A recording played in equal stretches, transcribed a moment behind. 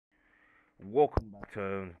Welcome back to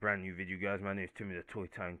a brand new video, guys. My name is Timmy the Toy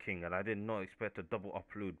Town King, and I did not expect a double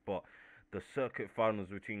upload, but the circuit finals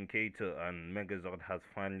between Ktutverde and Megazard has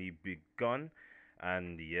finally begun.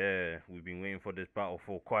 And yeah, we've been waiting for this battle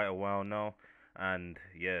for quite a while now. And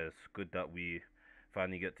yeah, it's good that we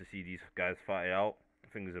finally get to see these guys fight it out. I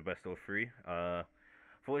think it's the best of three.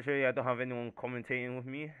 Fortunately, I don't have anyone commentating with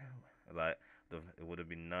me. Like, it would have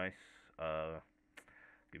been nice.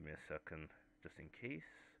 Give me a second, just in case.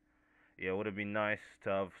 Yeah, it would have been nice to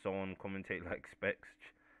have someone commentate like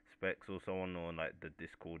Specs or someone on like the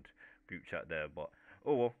Discord group chat there. But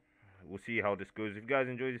oh well, we'll see how this goes. If you guys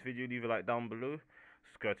enjoy this video, leave a like down below.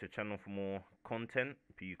 Subscribe to the channel for more content,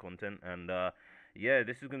 PU content, and yeah,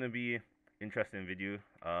 this is gonna be interesting video.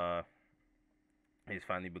 It's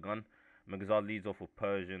finally begun. Megazard leads off with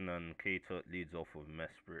Persian and Ktut leads off with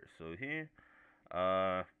Mesprit. So here,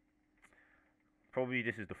 uh, probably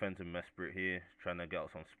this is defensive Mesprit here, trying to get out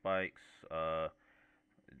some spikes.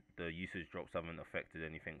 The usage drops haven't affected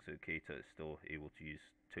anything, so Keita is still able to use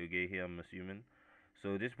Toge here, I'm assuming.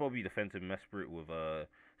 So this is probably defensive Mesprit with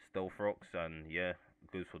Stealth Rocks, and yeah,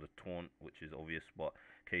 goes for the taunt, which is obvious, but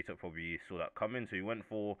Keita probably saw that coming, so he went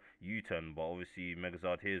for U-turn, but obviously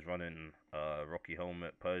Megazard here is running Rocky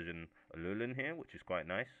Helmet, Persian, Alolan here, which is quite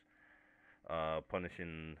nice.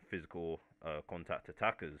 Punishing physical contact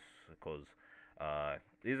attackers, because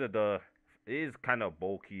these are it is kind of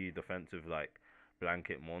bulky defensive like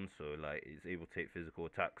blanket mon, so like it's able to take physical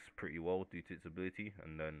attacks pretty well due to its ability,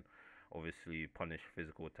 and then obviously punish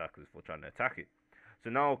physical attackers for trying to attack it. So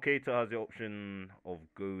now Keita has the option of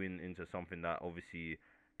going into something that obviously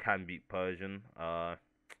can beat Persian.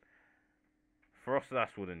 Frostlass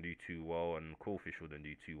wouldn't do too well, and Coalfish wouldn't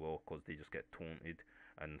do too well because they just get taunted,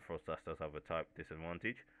 and Frostlass does have a type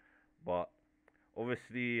disadvantage. But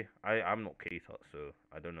obviously, I'm not Keita, so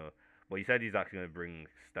I don't know. But he said he's actually going to bring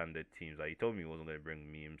standard teams. Like, he told me he wasn't going to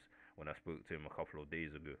bring memes when I spoke to him a couple of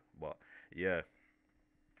days ago. But yeah,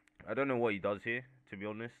 I don't know what he does here, to be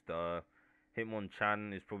honest.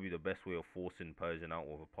 Hitmonchan is probably the best way of forcing Persian out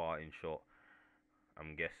with a parting shot,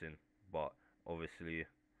 I'm guessing. But obviously,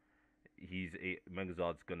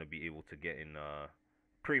 Megazard's going to be able to get in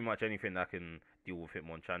pretty much anything that can deal with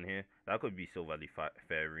Hitmonchan here. That could be Silvally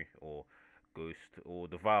Fairy or Ghost, or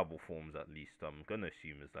the viable forms at least. I'm gonna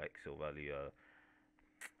assume it's like Silvally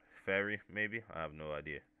Fairy, maybe. I have no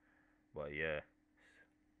idea. But yeah.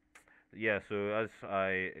 Yeah, so as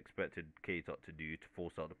I expected Ktut to do, to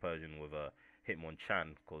force out the Persian with a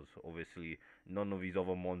Hitmonchan, because obviously none of these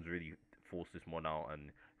other mons really force this mon out,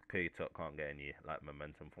 and Ktut can't get any like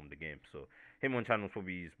momentum from the game. So Hitmonchan was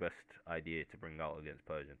probably his best idea to bring out against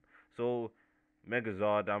Persian. So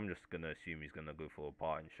Megazard, I'm just gonna assume he's gonna go for a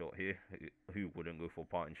parting shot here. Who wouldn't go for a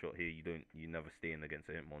parting shot here? You never stay in against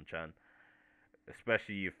a Hitmonchan,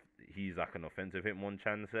 especially if he's like an offensive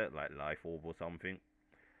Hitmonchan set, like Life Orb or something.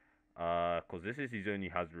 Cause this is his only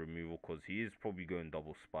hazard removal, cause he is probably going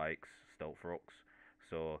double spikes, stealth rocks.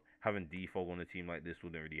 So having defog on a team like this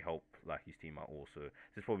wouldn't really help like his team at all. So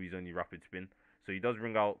this is probably his only rapid spin. So he does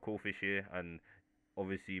bring out Coalfish here, and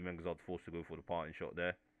obviously Megazard's forced to go for the parting shot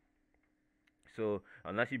there. So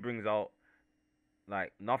unless he brings out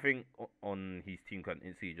like nothing on his team can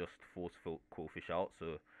instantly just force Coalfish out.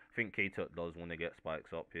 So I think Ktut does want to get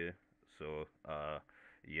spikes up here. So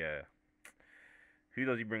yeah. Who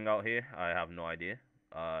does he bring out here? I have no idea.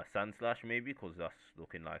 Sandslash maybe, because that's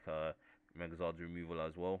looking like Megazard's removal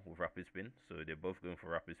as well with Rapid Spin. So they're both going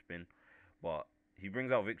for Rapid Spin. But he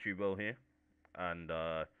brings out Victory Bell here. And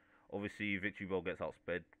obviously Victory Bell gets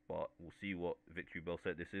outsped. But we'll see what Victory Bell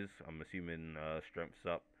set this is. I'm assuming Strength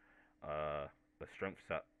Sap. The Strength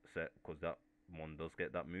Sap set, because that one does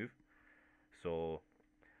get that move. So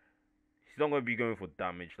he's not going to be going for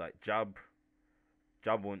damage like Jab.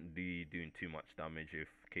 Jab won't be doing too much damage if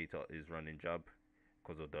Ktut is running Jab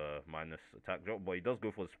because of the minus attack drop, but he does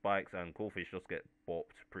go for the spikes, and Coalfish just get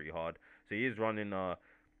bopped pretty hard. So he is running a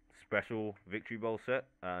special Victory Bell set,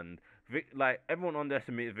 and like everyone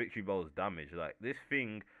underestimated Victory Bell's damage. Like this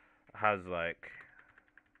thing has like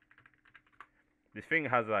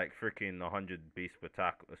freaking 100 base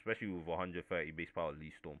attack, especially with 130 base power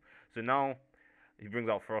Leaf Storm. So now he brings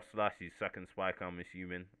out Frostlass, his second spike, I'm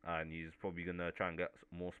assuming, and he's probably going to try and get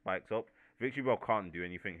more spikes up. Victory Bell can't do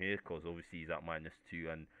anything here, because obviously he's at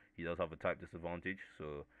 -2, and he does have a type disadvantage.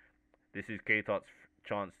 So this is Ktut's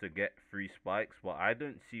chance to get 3 spikes, but I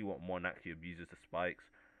don't see what Mon actually abuses the spikes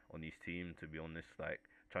on his team, to be honest. Like,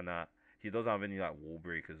 he doesn't have any like wall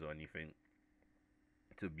breakers or anything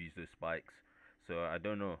to abuse those spikes. So I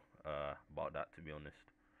don't know about that, to be honest.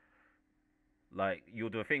 Like,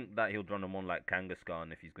 you'd think that he'll run him on like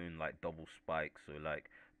Kangaskhan if he's going like double spikes, so like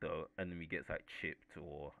the enemy gets like chipped,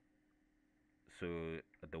 or so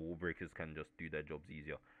the wall breakers can just do their jobs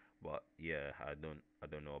easier. But yeah, I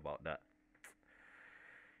don't know about that.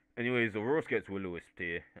 Anyways, Aurorus gets Will-O-Wisp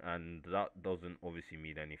here, and that doesn't obviously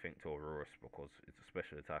mean anything to Aurorus because it's a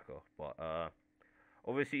special attacker. But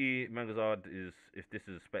obviously Megazard is, if this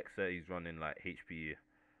is a spec set, he's running like HP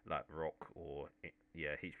like rock, or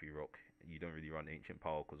yeah, HP rock. You don't really run ancient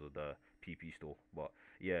power because of the PP store. But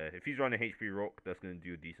yeah, if he's running HP rock, that's gonna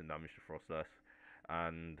do decent damage to Frostlass.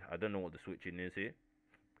 And I don't know what the switching is here,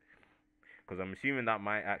 because I'm assuming that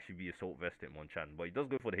might actually be Assault Vest in Monchan. But he does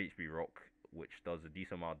go for the HP rock, which does a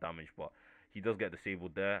decent amount of damage. But he does get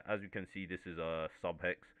disabled there. As you can see, this is a sub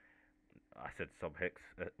hex. I said sub hex,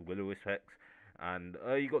 Will-O-Wisp hex. And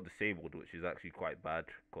he got disabled, which is actually quite bad,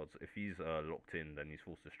 because if he's locked in, then he's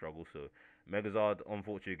forced to struggle. So Megazard,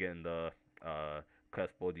 unfortunately, getting the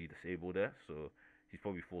cursed body disabled there, so he's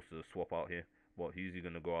probably forced to swap out here. What who's he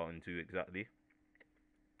gonna go out into exactly?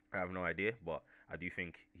 I have no idea, but I do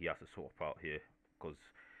think he has to swap out here because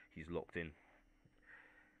he's locked in.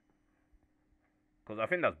 Because I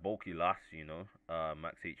think that's bulky last,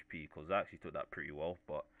 max HP, because I actually took that pretty well.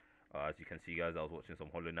 But as you can see, guys, I was watching some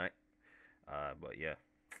Hollow Knight. But yeah,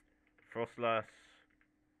 Frostlass,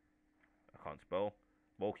 I can't spell.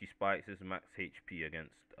 Bulky Spikes is max HP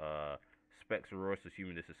against Specs Aurorus,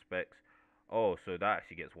 assuming this is Specs. Oh, so that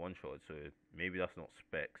actually gets one shot. So maybe that's not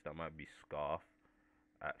Specs. That might be Scarf.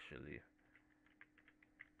 Actually,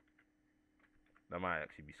 that might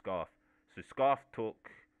actually be Scarf. So Scarf took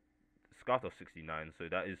 69. So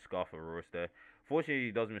that is Scarf Aurorus there. Fortunately,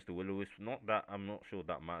 he does miss the Will-O-Wisp. Not that I'm not sure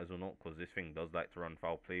that matters or not, because this thing does like to run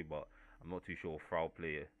foul play, but I'm not too sure if foul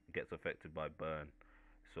play gets affected by burn.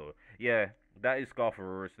 So yeah, that is Scarf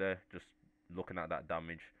Aurorus there. Just looking at that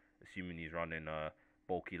damage, assuming he's running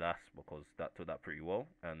bulky last, because that took that pretty well,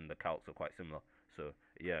 and the calcs are quite similar. So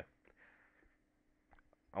yeah,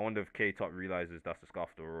 I wonder if Ktut realizes that's the Scarf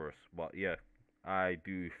Aurorus. But yeah, I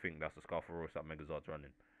do think that's the Scarf Aurorus that Megazard's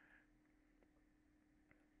running.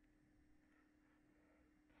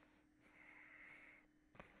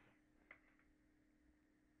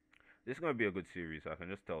 This is going to be a good series. I can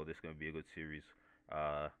just tell this is going to be a good series.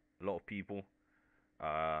 A lot of people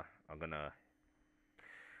are going to...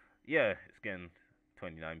 Yeah, it's getting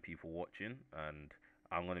 29 people watching. And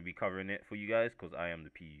I'm going to be covering it for you guys because I am the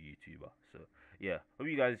PU YouTuber. So, yeah. Hope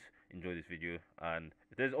you guys enjoy this video. And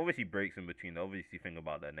there's obviously breaks in between. Obviously, think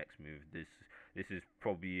about their next move. This is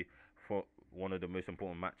probably for one of the most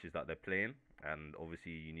important matches that they're playing. And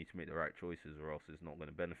obviously, you need to make the right choices or else it's not going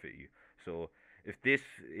to benefit you. So... if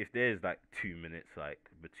there's like 2 minutes like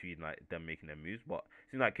between like them making their moves, but it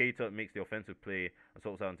seems like Ktut makes the offensive play and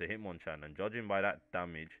sorts out to Hitmonchan, and judging by that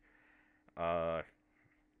damage, I'm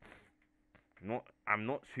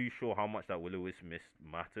not too sure how much that Will-O-Wisp miss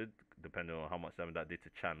mattered, depending on how much damage that did to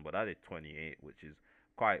Chan, but that did 28, which is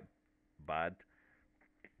quite bad.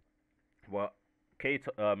 Well,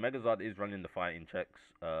 Megazard is running the fighting checks,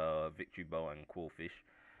 Victory Bell and Quillfish,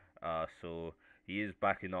 so he is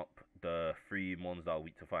backing up the 3 mons that are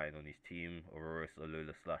weak to fighting on his team: Aurorus,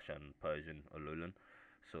 Alola Slash, and Persian Alolan.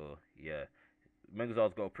 So yeah,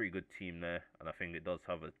 Megazard's got a pretty good team there, and I think it does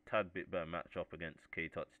have a tad bit better matchup against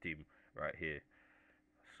Ktut's team right here.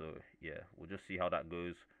 So yeah, we'll just see how that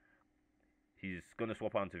goes. He's gonna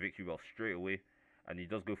swap out into Victory Bell straight away, and he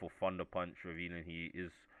does go for Thunder Punch, revealing he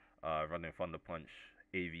is running Thunder Punch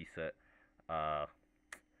AV set.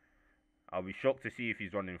 I'll be shocked to see if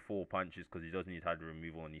he's running 4 punches, because he does need hydro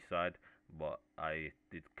removal on his side. But I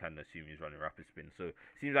did kind of assume he's running Rapid Spin. So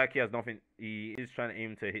seems like he has nothing. He is trying to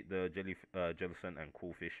aim to hit the Jellicent and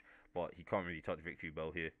Quillfish, but he can't really touch Victory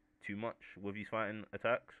Bell here too much with his fighting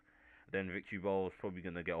attacks. Then Victory Bell is probably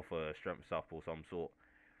going to get off a Strength Up or some sort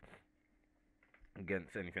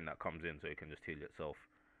against anything that comes in, so it can just heal itself.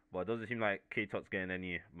 But it doesn't seem like Ktut's getting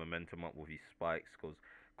any momentum up with his spikes, because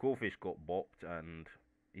Quillfish got bopped, and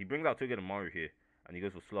he brings out Togetic Maru here, and he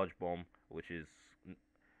goes for Sludge Bomb, which is...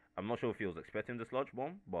 I'm not sure if he was expecting the Sludge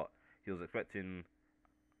Bomb, but he was expecting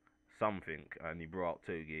something, and he brought out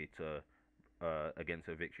Toge to against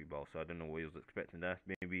a Victory Bell, so I don't know what he was expecting there.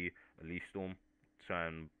 Maybe a Leaf Storm, try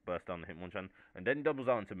and burst down the Hitmonchan, and then he doubles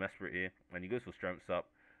out into Mesprit here, and he goes for Strength Up,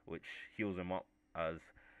 which heals him up, as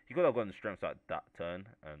he could have gotten Strength Up that turn,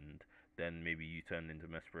 and then maybe you turn into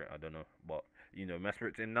Mesprit, I don't know, but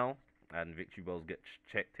Mesprit's in now, and Victory Bells get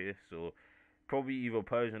checked here, so probably either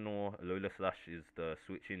Persian or Alola Slash is the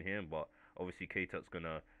switch in here, but obviously Ktut's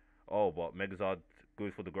gonna... Oh, but Megazard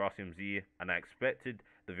goes for the Grassium Z, and I expected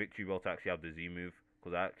the Victory Bell to actually have the Z move,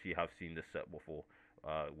 because I actually have seen this set before,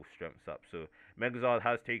 with strength sap. So Megazard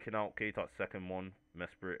has taken out Ktut's second one,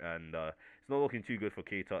 Mesprit, and it's not looking too good for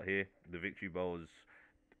Ktut here. The victory bell is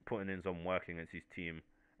putting in some work against his team,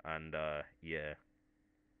 and yeah.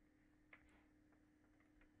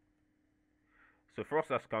 So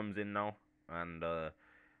Frostlass comes in now, and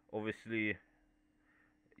obviously,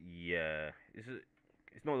 yeah,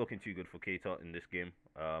 it's not looking too good for Ktut in this game.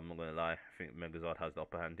 I'm not gonna lie, I think Megazard has the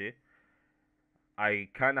upper hand here. I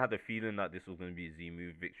kind of had the feeling that this was going to be a Z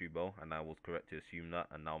move victory bell, and I was correct to assume that,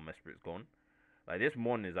 and now Mesprit's gone. Like, this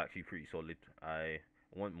Mon is actually pretty solid. I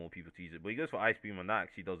want more people to use it, but he goes for Ice Beam, and that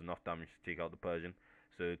actually does enough damage to take out the Persian.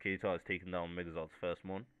 So Ktut has taken down Megazard's first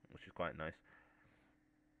Mon, which is quite nice.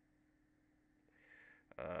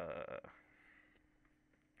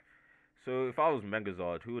 So if I was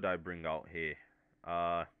Megazard, who would I bring out here?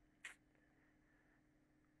 I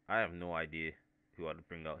have no idea who I'd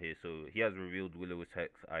bring out here. So he has revealed Will-O-Wisp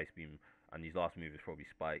Hex, Ice Beam, and his last move is probably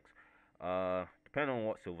Spikes. Depending on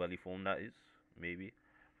what Silvally form that is, maybe.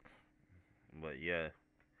 But yeah.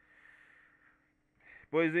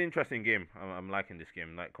 But it's an interesting game. I'm liking this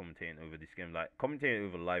game. I like commentating over this game. Like, commentating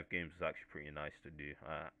over live games is actually pretty nice to do.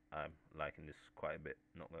 I'm liking this quite a bit,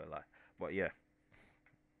 not gonna lie. But yeah,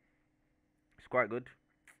 it's quite good.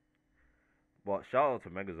 But shout out to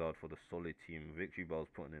Megazard for the solid team. Victory Bell's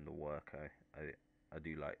putting in the work. I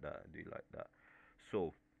do like that. I do like that.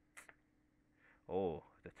 So, oh,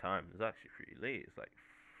 the time is actually pretty late. It's like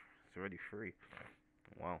it's already 3.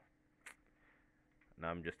 Wow. Now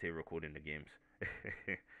I'm just here recording the games.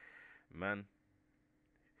 Man,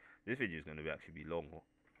 this video is gonna actually be long.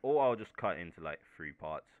 Or I'll just cut into like 3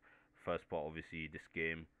 parts. First part, obviously, this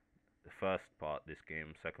game. The first part, this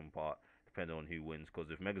game. Second part, depending on who wins. Because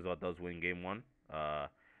if Megazard does win game 1,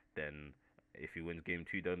 then if he wins game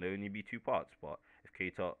 2, then there'll only be 2 parts. But if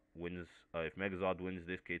Ktut wins, if Megazard wins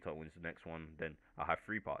this, Ktut wins the next one, then I'll have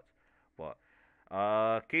 3 parts. But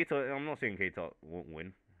Ktut, I'm not saying Ktut won't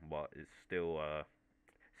win, but it's still a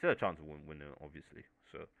chance of winning, obviously.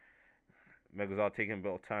 So Megazard taking a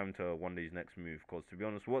bit of time to wonder his next move. Because to be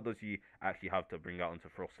honest, what does he actually have to bring out into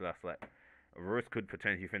Frostlass? Like, Rose could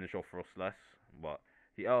potentially finish off Frostlass, but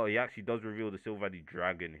he actually does reveal the Silvally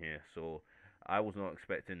Dragon here. So I was not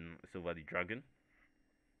expecting a Silvally Dragon.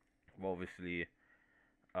 But obviously,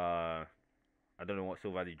 I don't know what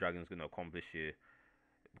Silvally Dragon's gonna accomplish here.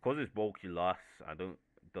 Because it's bulky last,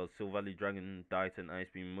 does Silvally Dragon die to an Ice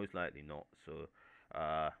Beam? Most likely not. So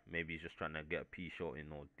maybe he's just trying to get a P-Shot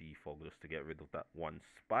in or defog just to get rid of that one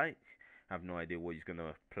spike. I have no idea what he's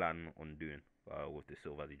gonna plan on doing with the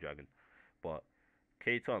Silvally Dragon. But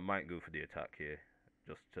Ktut might go for the attack here,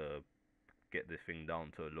 just to get this thing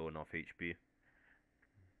down to a low enough HP.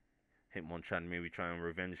 Hitmonchan maybe try and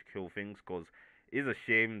revenge kill things, because it's a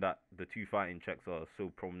shame that the 2 fighting checks are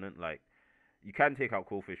so prominent. Like, you can take out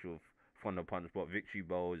Coalfish with Thunder Punch, but Victory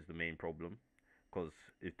Bell is the main problem. Because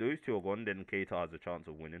if those 2 are gone, then Ktut has a chance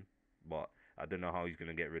of winning. But I don't know how he's going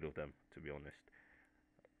to get rid of them, to be honest.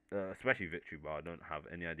 Especially Victory Bell, I don't have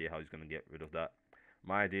any idea how he's going to get rid of that.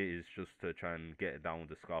 My idea is just to try and get it down with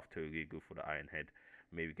the Scarf Toge, go for the Iron Head,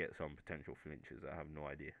 maybe get some potential flinches. I have no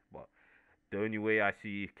idea. But the only way I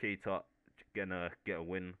see Ktut gonna get a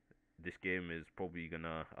win this game is probably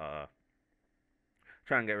gonna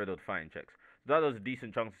try and get rid of the fighting checks. So that does a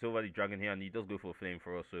decent chunk to Silvally Dragon here, and he does go for a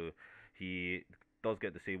Flamethrower, so he does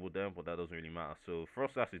get disabled there, but that doesn't really matter. So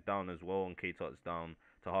Frostlass is down as well, and Ktut is down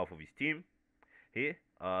to half of his team here.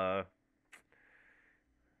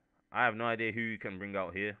 I have no idea who you can bring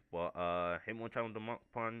out here, but Hitmonchan with the Mach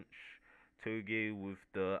Punch, Toge with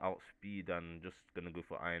the outspeed, and just gonna go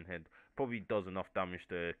for Iron Head. Probably does enough damage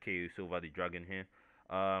to KO Silvally Dragon here.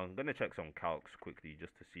 I'm gonna check some calcs quickly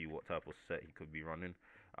just to see what type of set he could be running.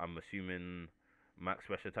 I'm assuming max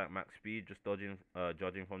special attack, max speed, just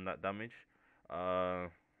judging from that damage. Ice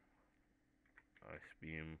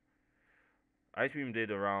Beam. Ice Beam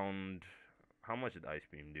did around. How much did Ice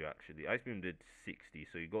Beam do actually? Ice Beam did 60,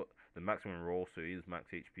 so he got the maximum roll, so he is max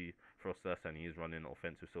HP Frostlass, and he is running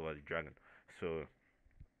offensive Silvally Dragon. So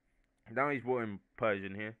now he's brought in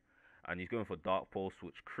Persian here, and he's going for Dark Pulse,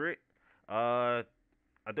 which crit. I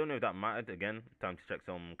don't know if that mattered. Again, time to check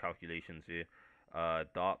some calculations here.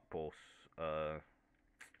 Dark Pulse.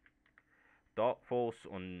 Dark Pulse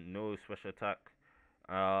on no special attack.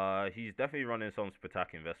 He's definitely running some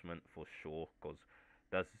attack investment for sure, because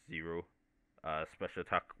that's 0. Special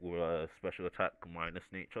attack with special attack minus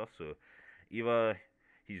nature. So either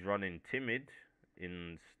he's running timid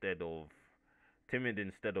instead of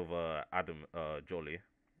Adam Jolly.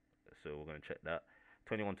 So we're gonna check that.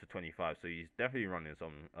 21 to 25. So he's definitely running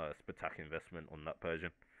some attack investment on that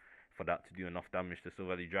Persian for that to do enough damage to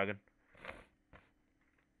Silvally Dragon.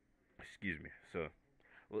 Excuse me. So,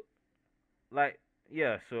 well, like,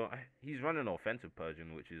 yeah, so he's running an offensive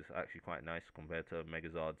Persian, which is actually quite nice compared to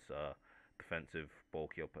Megazard's defensive,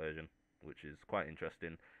 bulkier Persian, which is quite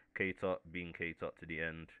interesting. Ktut being Ktut to the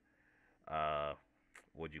end. Uh,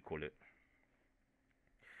 what do you call it?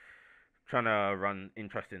 Trying to run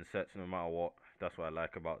interesting sets no matter what. That's what I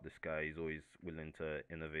like about this guy. He's always willing to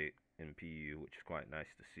innovate in PU, which is quite nice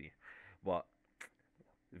to see. But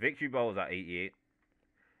Victory Bell is at 88.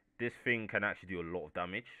 This thing can actually do a lot of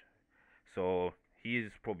damage. So he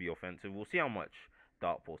is probably offensive. We'll see how much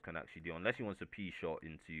Dark Pulse can actually do, unless he wants a P shot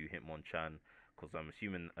into Hitmonchan, because I'm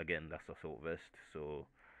assuming again that's Assault Vest, so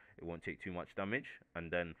it won't take too much damage.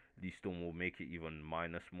 And then Lee Storm will make it even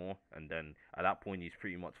minus more, and then at that point he's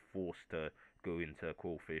pretty much forced to go into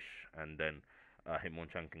Quillfish, and then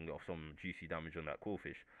Hitmonchan can get off some juicy damage on that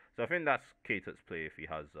Quillfish. So I think that's Ktut's play if he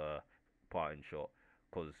has Parting Shot,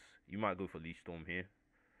 because you might go for Lee Storm here,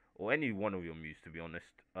 or any one of your moves to be honest.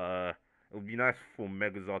 It would be nice for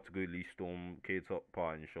Megazard to go Lee Storm, Ktut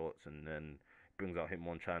Parting Shots, and then brings out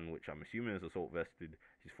Hitmonchan, which I'm assuming is Assault Vested.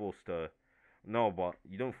 He's forced to. No, but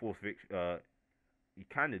you don't force you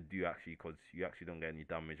kind of do actually, because you actually don't get any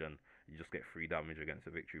damage and you just get free damage against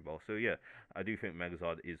a Victory Bell. So yeah, I do think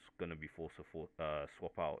Megazard is going to be forced to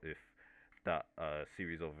swap out if that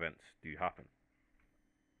series of events do happen.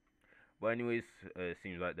 But anyways, it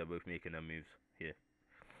seems like they're both making their moves here.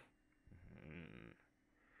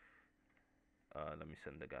 Let me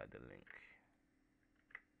send the guy the link.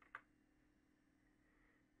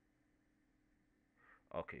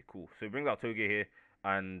 Okay, cool. So he brings out Toge here,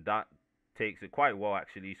 and that takes it quite well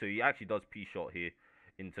actually. So he actually does P shot here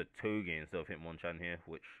into Toge instead of Hitmonchan here,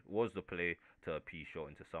 which was the play to P shot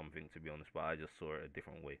into something to be honest, but I just saw it a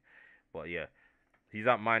different way. But yeah, he's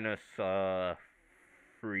at minus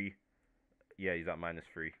 3. Yeah, he's at minus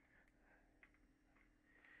 3.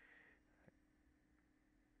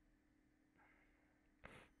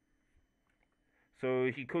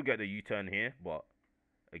 So he could get the U-turn here, but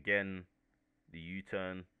again, the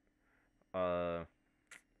U-turn,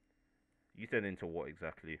 U-turn into what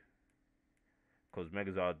exactly? Because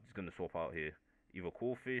Megazard is gonna swap out here. Either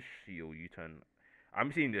Quillfish, or U-turn.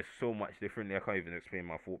 I'm seeing this so much differently. I can't even explain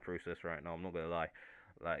my thought process right now. I'm not gonna lie.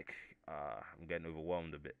 Like, I'm getting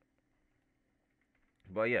overwhelmed a bit.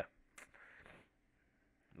 But yeah,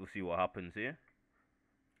 we'll see what happens here.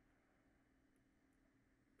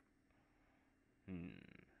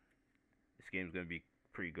 This game's gonna be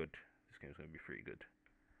pretty good. This game's gonna be pretty good.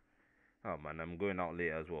 Oh man, I'm going out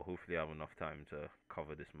later as well. Hopefully, I have enough time to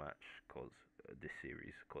cover this match, cause this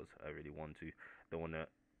series, cause I really want to. Don't wanna.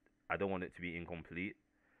 I don't want it to be incomplete.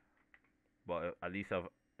 But at least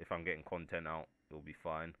if I'm getting content out, it'll be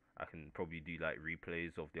fine. I can probably do like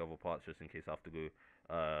replays of the other parts just in case I have to go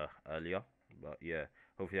earlier. But yeah,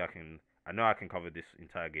 hopefully I can. I know I can cover this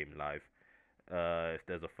entire game live. If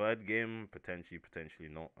there's a third game, potentially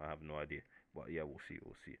not. I have no idea. But yeah, we'll see.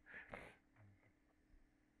 We'll see.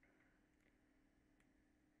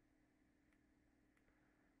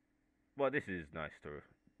 But this is nice to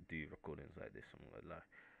do recordings like this. I'm gonna lie.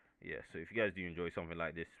 Yeah. So if you guys do enjoy something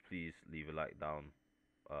like this, please leave a like down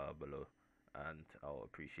below, and I'll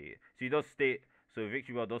appreciate it. So he does stay. So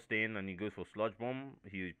Victory Bell does stay in, and he goes for Sludge Bomb.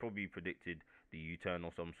 He probably predicted the U-turn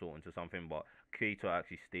or some sort into something, but Kato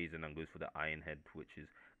actually stays in and goes for the Iron Head, which is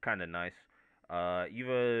kind of nice.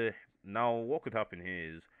 Either now, what could happen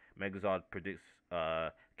here is Megazard predicts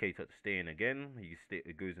Kato to stay in again.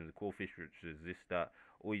 It goes into Quillfish, which resists that,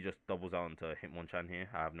 or he just doubles out into Hitmonchan here.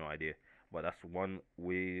 I have no idea, but that's one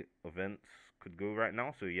way events could go right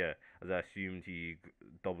now. So yeah, as I assumed, he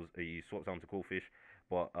swaps down to Quillfish,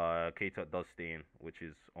 but Ktut does stay in, which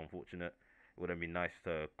is unfortunate. It would have been nice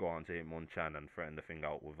to go on to Hitmonchan and threaten the thing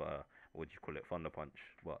out with what do you call it, Thunder Punch.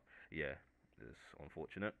 But yeah, it's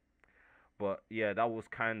unfortunate. But yeah, that was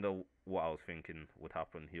kind of what I was thinking would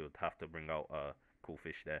happen. He would have to bring out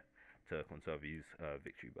Quillfish there to conserve his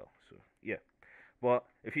Victory Bell. So yeah. But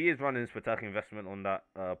if he is running Spectacular Investment on that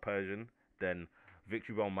Persian, then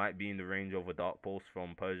Victory Bell might be in the range of a Dark Pulse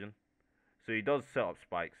from Persian. So he does set up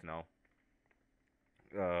spikes now.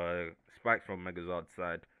 Spikes from Megazard's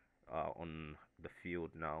side on the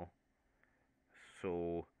field now.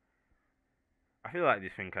 So I feel like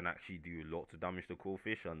this thing can actually do lots of damage to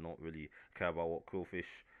Quillfish and not really care about what Quillfish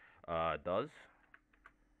does.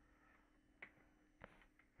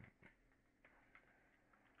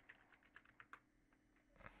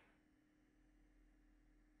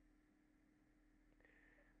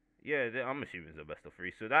 Yeah, I'm assuming it's a best of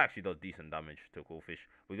 3, so that actually does decent damage to Quillfish.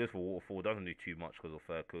 But he goes for Waterfall, doesn't do too much because of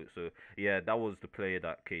Fur Coat. So yeah, that was the play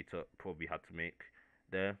that Ktut probably had to make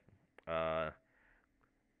there.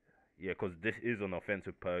 Yeah, because this is an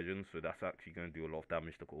offensive Persian, so that's actually going to do a lot of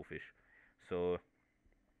damage to Goldfish. So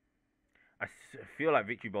feel like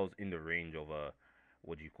Victory Bell's in the range of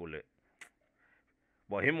what do you call it?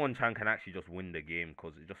 But him on Chan can actually just win the game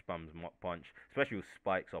because it just spams Mach Punch, especially with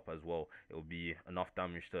spikes up as well. It'll be enough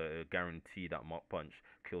damage to guarantee that Mach Punch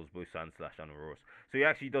kills both Sand Slash and Aurorus. So he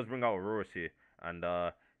actually does bring out Aurorus here, and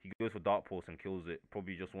he goes for Dark Pulse and kills it.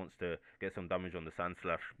 Probably just wants to get some damage on the Sand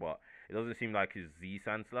Slash, but it doesn't seem like his Z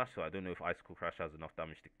Sand Slash, so I don't know if Icicle Crash has enough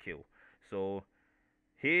damage to kill. So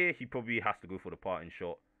here he probably has to go for the parting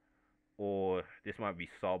shot, or this might be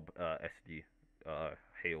sub SD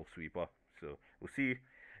Hail Sweeper. So we'll see.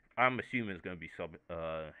 I'm assuming it's going to be sub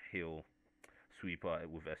Hail Sweeper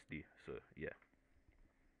with SD. So yeah.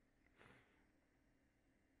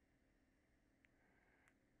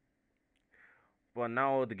 But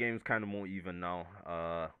now the game's kind of more even now.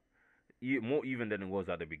 More even than it was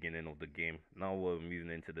at the beginning of the game. Now we're moving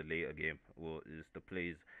into the later game. Well, it's the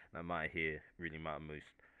plays that matter here really matter most.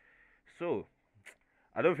 So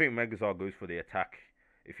I don't think Megazard goes for the attack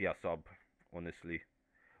if he has sub, honestly.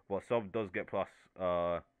 But sub does get plus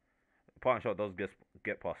partner shot does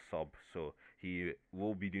get past sub, so he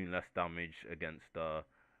will be doing less damage against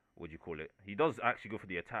what do you call it? He does actually go for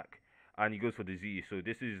the attack, and he goes for the Z. So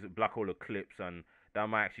this is Black Hole Eclipse, and that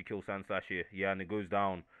might actually kill Sand Slash here. Yeah, and it goes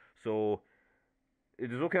down. So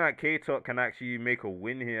it is looking like Ktut can actually make a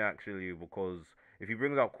win here actually, because if he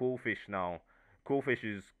brings out Coolfish now, Coolfish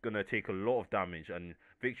is gonna take a lot of damage, and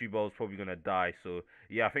Victory Bell's probably gonna die. So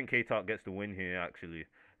yeah, I think Ktut gets the win here actually.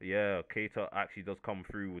 Yeah, Ktut actually does come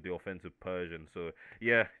through with the offensive Persian. So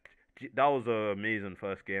yeah, that was an amazing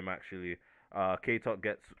first game actually. Ktut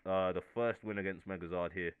gets the first win against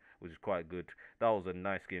Megazard here, which is quite good. That was a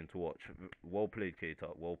nice game to watch. Well played,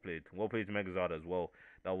 Ktut. Well played. Well played to Megazard as well.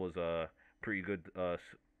 That was pretty good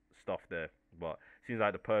stuff there. But seems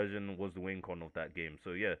like the Persian was the win con of that game.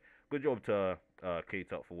 So yeah, good job to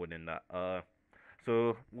Ktut for winning that.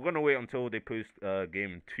 So we're gonna wait until they post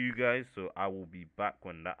game 2, guys. So I will be back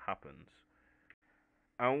when that happens.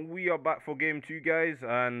 And we are back for game 2, guys.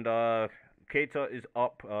 And Ktut is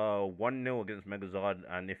up 1-0 against Megazard.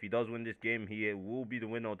 And if he does win this game, he will be the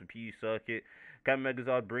winner of the PU circuit. Can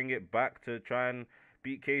Megazard bring it back to try and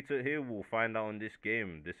beat Ktut here? We'll find out in this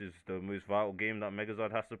game. This is the most vital game that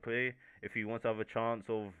Megazard has to play if he wants to have a chance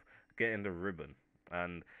of getting the ribbon.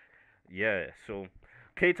 And yeah, so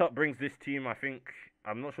Ktut brings this team.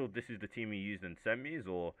 I'm not sure if this is the team he used in semis,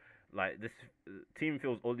 or like this team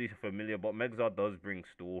feels oddly familiar. But Megazard does bring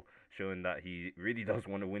Stall, showing that he really does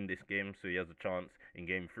want to win this game, so he has a chance in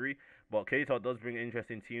game 3. But Ktut does bring an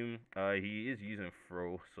interesting team. He is using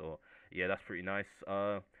Throw, so yeah, that's pretty nice.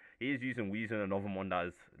 He is using Weezing, another one that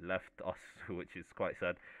has left us, which is quite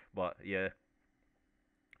sad. But yeah,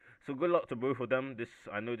 so good luck to both of them.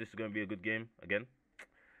 I know this is going to be a good game again.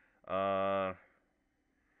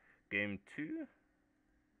 Game 2.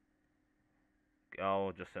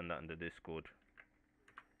 I'll just send that in the Discord.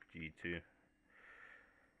 G2.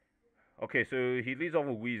 Okay, so he leads off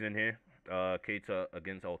with Weezing here. Ktut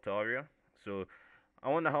against Altaria. So I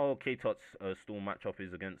wonder how Ktut's Stall matchup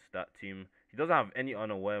is against that team. He doesn't have any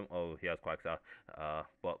unaware. Oh, he has Quagsire.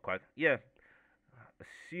 But yeah.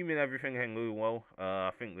 Assuming everything can go well,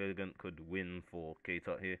 I think Legant could win for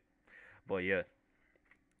Ktut here. But yeah.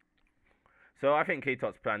 So I think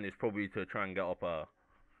Ktut's plan is probably to try and get up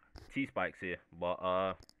T-Spikes here.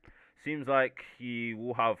 But seems like he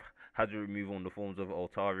will have hazard removal in the forms of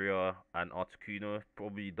Altaria and Articuno.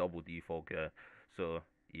 Probably double defog here. So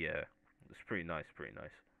yeah, it's pretty nice, pretty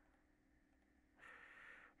nice.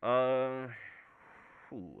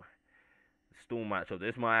 Stall matchup.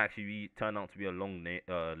 This might actually turn out to be a long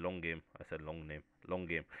game. I said long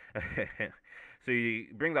game. So he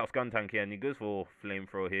brings out Skuntank here, and he goes for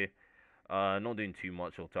Flamethrower here. Not doing too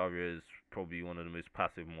much. Altaria is probably one of the most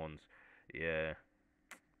passive ones. Yeah.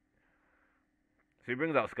 So he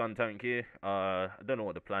brings out Skuntank here. I don't know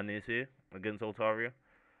what the plan is here against Altaria.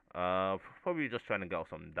 Probably just trying to get off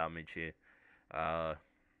some damage here.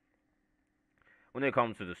 When it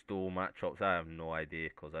comes to the Stall matchups, I have no idea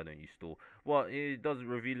because I don't use Stall. Well, he does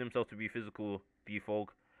reveal himself to be physical defog,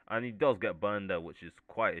 and he does get burned there, which is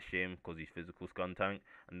quite a shame because he's physical Skuntank.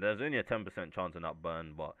 And there's only a 10% chance of not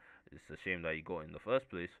burn, but it's a shame that he got in the first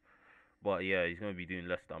place. But yeah, he's going to be doing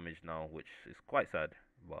less damage now, which is quite sad.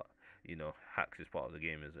 But, you know, hacks is part of the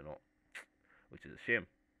game, is it not? Which is a shame.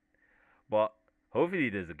 But hopefully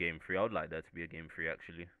there's a game 3. I would like there to be a game 3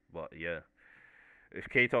 actually. But yeah. If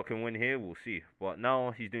Ktut can win here, we'll see. But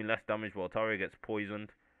now he's doing less damage while Altaria gets poisoned.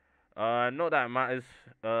 Not that it matters,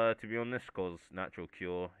 to be honest, because Natural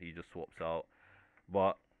Cure, he just swaps out.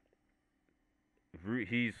 But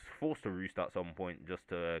he's forced to roost at some point just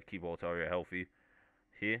to keep Altaria healthy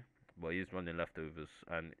here, but he's running leftovers,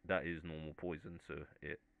 and that is normal poison, so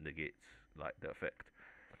it negates like the effect.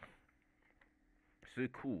 So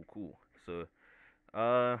cool, cool. So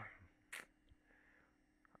uh,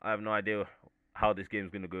 I have no idea how this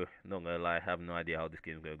game's gonna go. Not gonna lie, I have no idea how this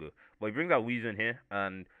game's gonna go. But he brings out Weezing here,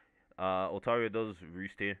 and Altaria does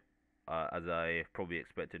roost here, as I probably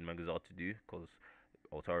expected Megazard to do, because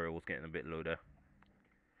Altaria was getting a bit low there.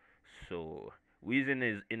 So Weezing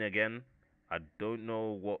is in again. I don't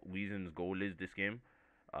know what Weezing's goal is this game.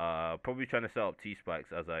 Probably trying to set up T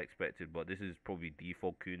spikes as I expected, but this is probably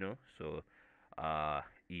default Kuno. So,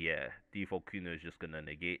 yeah, default Kuno is just gonna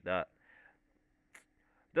negate that.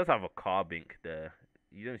 Does have a Carbink there.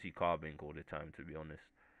 You don't see Carbink all the time, to be honest.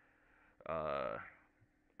 Uh,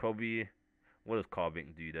 Probably what does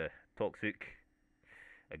Carbink do there? Toxic.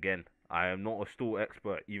 Again, I am not a stall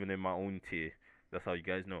expert, even in my own tier. That's how you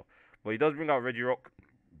guys know. But he does bring out Regirock,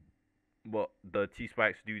 but the T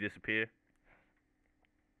spikes do disappear.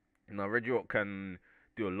 Now Regirock can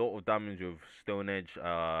do a lot of damage with Stone Edge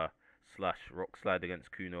slash Rock Slide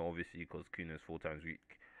against Kuno, obviously, because Kuno is 4 times weak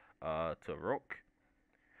to Rock.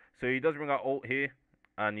 So he does bring out Ult here,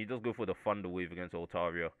 and he does go for the Thunder Wave against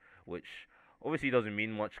Altaria, which obviously doesn't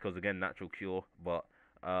mean much because again natural cure. But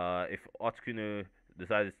if Articuno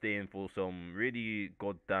decided to stay in for some really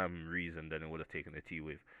goddamn reason, then it would have taken the T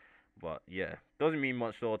Wave. But yeah, doesn't mean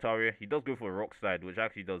much to Altaria. He does go for a Rock Slide, which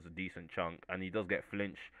actually does a decent chunk, and he does get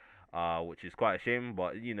Flinch, which is quite a shame.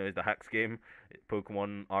 But you know, it's the hacks game,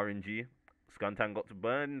 Pokemon RNG. Skuntank got to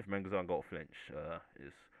burn, Megazord got Flinch.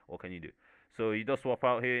 Is what can you do? So he does swap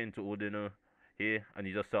out here into Ordino here, and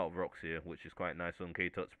he does set up Rocks here, which is quite nice on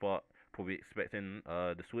Ktut's part. Probably expecting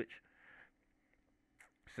the switch.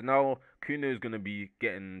 So now Kuno is gonna be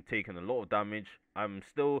taking a lot of damage. I'm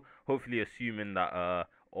still hopefully assuming that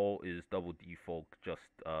all is double defog. Just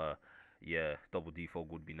yeah, double defog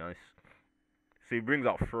would be nice. So he brings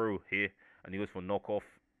out Throw here, and he goes for knockoff.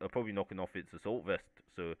 Probably knocking off its Assault Vest.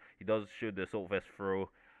 So he does show the Assault Vest Throw.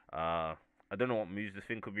 I don't know what moves this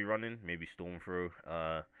thing could be running. Maybe Storm Throw.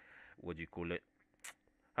 What do you call it?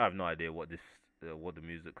 I have no idea what what the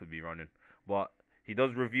moves that could be running. But he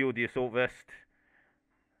does reveal the Assault Vest.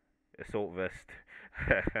 Assault Vest.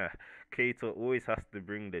 Kato always has to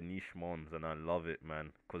bring the niche mons, and I love it,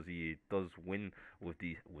 man, because he does win with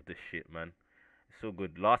this shit, man. It's so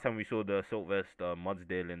good. Last time we saw the Assault Vest,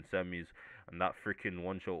 Mudsdale in semis, and that freaking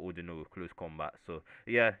one-shot Ordinal with close combat. So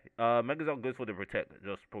yeah, Megazard goes for the protect,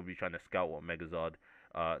 just probably trying to scout what Megazard.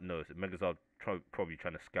 No, Megazard probably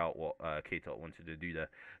trying to scout what Kato wanted to do there.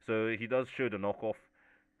 So he does show the knockoff.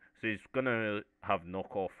 So he's gonna have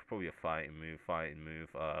knockoff, probably a fighting move.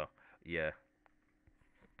 Yeah.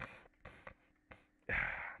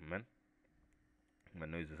 Man, my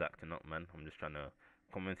nose is acting up, man. I'm just trying to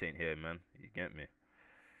commentate here, man. You get me?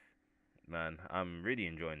 Man, I'm really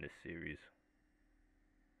enjoying this series.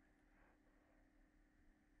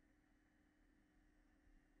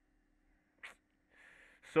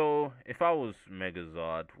 So, if I was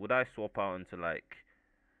Megazard, would I swap out into like...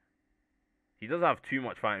 He doesn't have too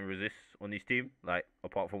much fighting resist on his team, like,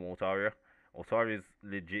 apart from Altaria. Altaria's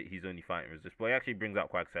legit, he's only fighting resist. But he actually brings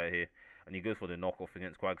out Quagsire here, and he goes for the knockoff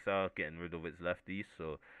against Quagsire, getting rid of its lefties,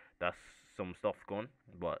 so that's some stuff gone.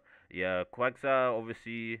 But yeah, Quagsire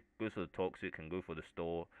obviously goes for the Toxic and go for the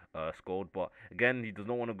Scald, but again, he does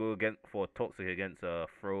not want to go for Toxic against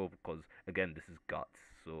Throw, because again, this is Guts,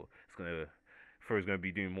 so Throw's gonna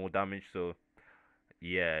be doing more damage, so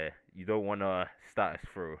yeah, you don't want to status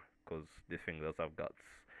Throw, because this thing does have Guts.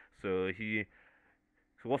 So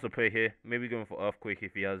what's the play here? Maybe going for Earthquake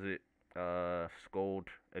if he has it. Scald,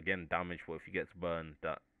 again damage, but if he gets burned,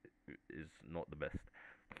 that is not the best.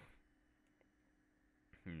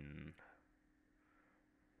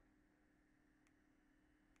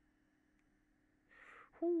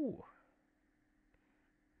 Whew.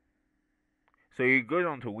 So he goes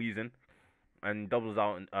on to Weezing and doubles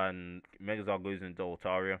out, and Megazord goes into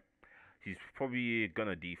Altaria. He's probably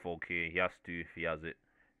gonna defog here. He has to if he has it.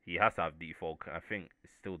 He has to have defog. I think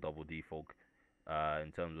it's still double defog.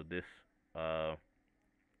 In terms of this.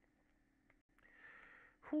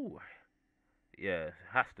 Whew. Yeah,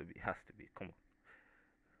 has to be. Come on.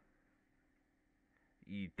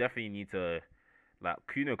 You definitely need to. Like,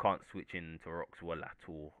 Kuno can't switch into rocks well at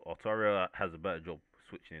all. Altaria has a better job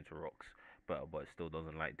switching into rocks, but it still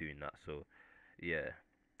doesn't like doing that. So, yeah.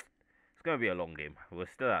 It's going to be a long game. We're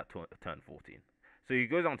still at turn 14. So he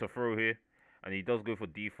goes on to Throw here, and he does go for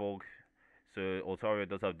defog. So Altaria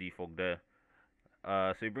does have defog there.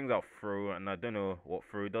 So he brings out Throw, and I don't know what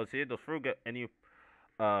Throw does here. Does Throw get any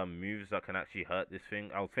moves that can actually hurt this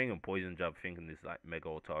thing. I was thinking Poison Jab, thinking this like Mega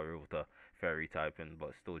Otaru with the Fairy typing,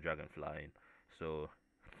 but still Dragon flying. So,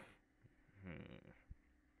 hmm.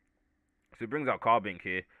 So he brings out Carbink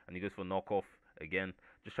here, and he goes for knockoff again,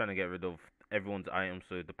 just trying to get rid of everyone's items.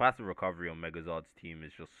 So the passive recovery on Megazard's team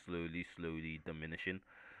is just slowly diminishing.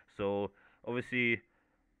 So obviously,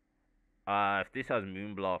 if this has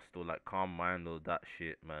Moonblast or like Calm Mind or that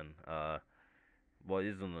shit, man, well, it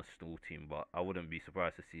is on a stall team, but I wouldn't be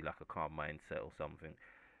surprised to see like a Calm Mindset or something.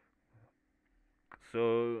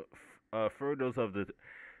 So, Fro does have the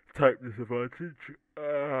type disadvantage.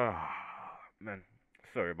 Man,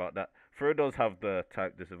 sorry about that. Fro does have the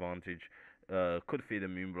type disadvantage. Could feed a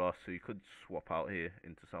Moonblast, so you could swap out here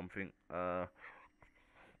into something.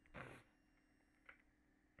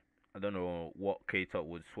 I don't know what Ktut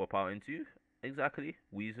would swap out into exactly.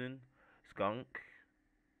 Weezing, Skunk,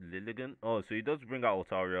 Lilligant. Oh, so he does bring out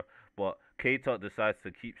Altaria, but Ktut decides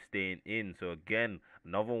to keep staying in. So again,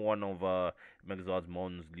 another one of Megazard's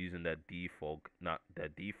Mons losing their defog, not their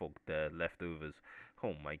defog, their leftovers.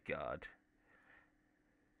 Oh my god.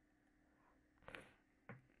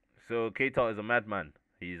 So Ktut is a madman.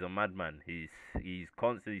 He's a madman. He's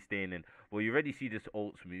constantly staying in. Well, you already see this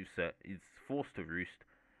ult's moveset. It's forced to roost.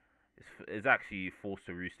 It's actually forced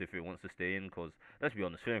to roost if it wants to stay in. Because let's be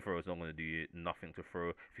honest, Flame Throw is not going to do you nothing to throw.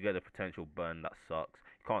 If you get a potential burn, that sucks.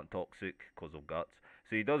 You can't toxic because of guts.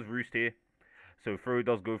 So he does roost here. So Throw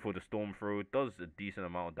does go for the Storm Throw. It does a decent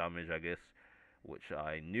amount of damage, I guess. Which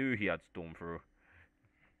I knew he had Storm Throw.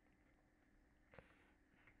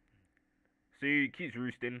 So he keeps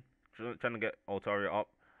roosting, trying to get Altaria up.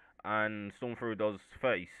 And Storm Throw does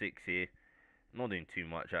 36 here. Not doing too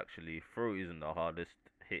much actually. Throw isn't the hardest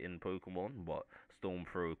hitting Pokemon, but Storm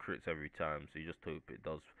Throw crits every time, so you just hope it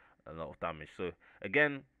does a lot of damage. So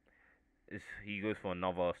again, he goes for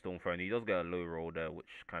another Storm Throw, and he does get a low roll there, which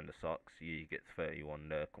kind of sucks. He gets 31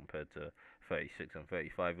 there compared to 36 and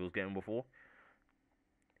 35 he was getting before.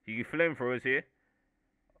 He flamethrowers here.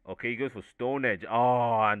 Okay, he goes for Stone Edge.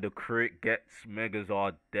 Oh, and the crit gets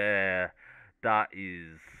Megazord there. That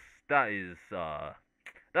is that is uh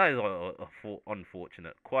that is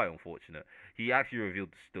unfortunate, quite unfortunate. He actually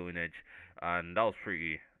revealed the Stone Edge, and that was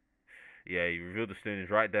pretty. Yeah, he revealed the Stone Edge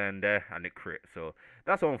right there and there, and it crit. So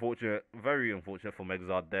that's unfortunate, very unfortunate for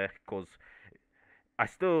Megazard there, because I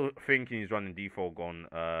still think he's running defog on.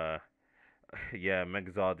 Yeah,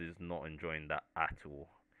 Megazard is not enjoying that at all.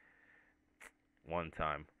 One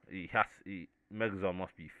time, Megazord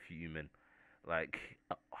must be fuming. Like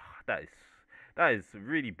that is that is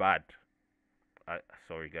really bad.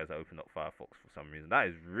 Sorry guys, I opened up Firefox for some reason. That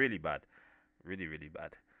is really bad, really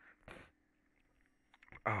bad.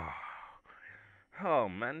 Oh, oh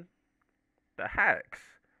man, the hacks,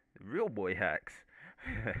 the real boy hacks.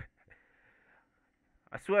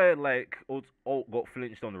 I swear, like Alt got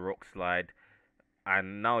flinched on the rock slide,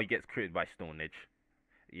 and now he gets critted by Stone Edge.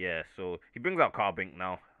 Yeah, so he brings out Carbink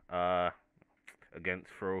now, against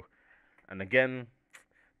Throw, and again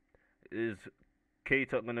is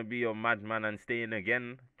Ktut gonna be a madman and stay in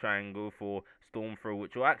again? Try and go for Storm Throw,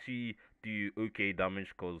 which will actually do okay damage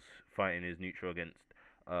because fighting is neutral against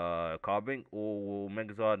Carbink, or will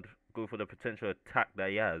Megazard go for the potential attack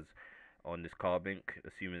that he has on this Carbink,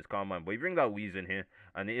 assuming it's Calm Mind? But he brings out Weezing here,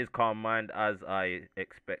 and it is Calm Mind as I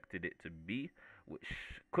expected it to be, which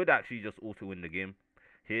could actually just auto win the game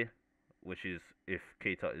here, which is if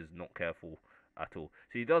Ktut is not careful at all.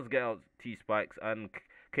 So he does get out T Spikes, and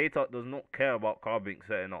Ktut does not care about Carbink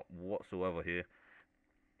setting up whatsoever here.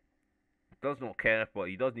 Does not care, but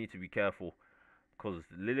he does need to be careful because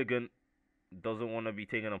Lilligant doesn't want to be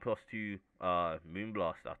taking a +2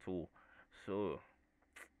 Moonblast at all. So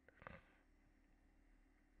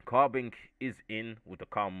Carbink is in with the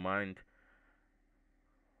Calm Mind,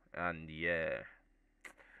 and yeah,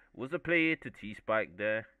 was the play to T Spike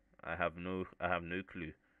there? I have no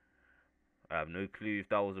clue. I have no clue if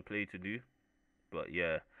that was a play to do. But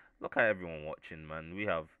yeah, look at everyone watching, man. We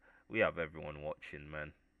have everyone watching,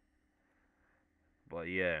 man. But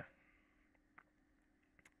yeah,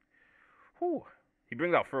 whew. He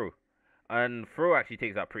brings out Throw, and Throw actually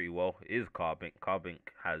takes that pretty well. It is Carbink. Carbink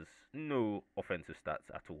has no offensive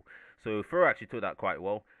stats at all, so Throw actually took that quite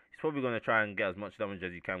well. He's probably gonna try and get as much damage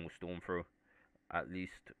as he can with Storm Throw, at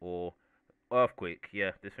least, or Earthquake.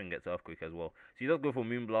 Yeah, this thing gets Earthquake as well. So he does go for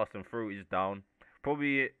Moonblast, and Throw is down.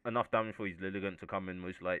 Probably enough damage for his Lilligant to come in,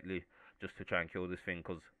 most likely, just to try and kill this thing,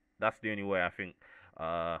 because that's the only way I think,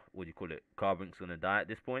 what do you call it, Carbink's going to die at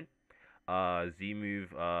this point. Z move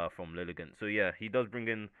from Lilligant. So yeah, he does bring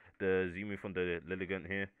in the Z move from the Lilligant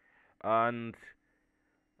here. And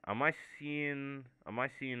am I seeing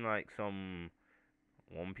like some,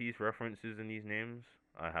 One Piece references in these names?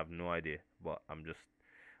 I have no idea, but I'm just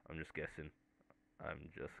guessing. I'm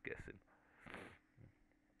just guessing.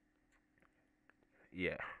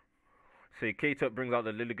 Yeah. So Ktut brings out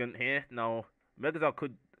the Lilligant here. Now Megazord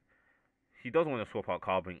could, he does want to swap out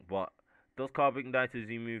Carbink, but does Carbink die to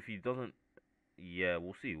Z move? He doesn't. Yeah,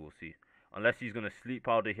 we'll see. We'll see. Unless he's gonna sleep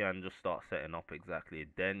powder here and just start setting up exactly,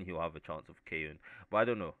 then he'll have a chance of KOing. But I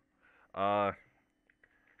don't know. Uh,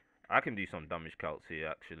 I can do some damage calcs here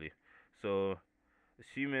actually. So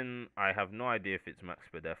assuming I have no idea if it's max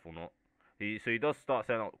per def or not. He does start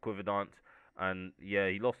setting up Quiver Dance, and yeah,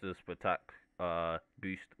 he lost his attack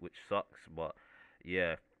boost, which sucks. But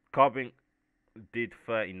yeah, Carbink did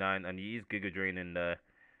 39, and he is Giga Drain in there.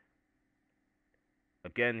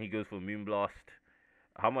 Again, he goes for Moonblast.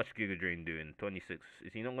 How much Giga Drain doing? 26.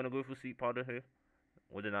 Is he not gonna go for Sleep Powder here?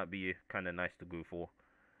 Wouldn't that be kind of nice to go for?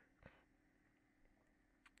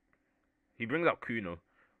 He brings out Kuno.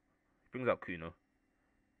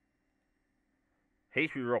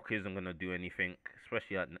 HP Rock isn't gonna do anything,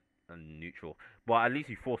 especially at neutral. But at least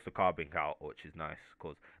he forced the Carbink out, which is nice,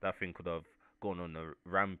 because that thing could have gone on a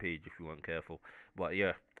rampage if you weren't careful. But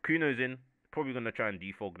yeah, Kuno's in. Probably gonna try and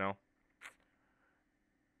defog now.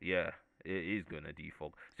 Yeah, it is gonna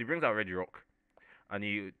defog. So he brings out Regirock, and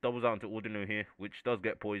he doubles out into Ordino here, which does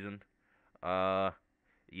get poisoned.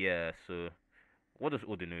 Yeah. So what does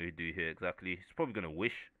Ordino do here exactly? He's probably gonna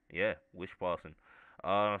wish. Yeah, wish passing.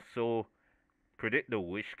 So predict the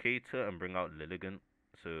wish cater and bring out Lilligant.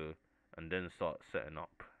 So and then start setting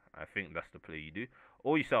up. I think that's the play you do.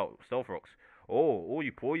 Or you sell Stealth Rocks. Or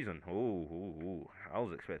you poison. I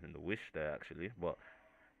was expecting the wish there actually, but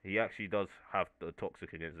he actually does have the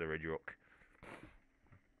toxic against the Regirock.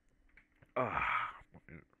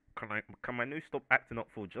 Can my nose stop acting up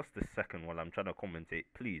for just a second while I'm trying to commentate,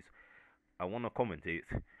 please? I want to commentate.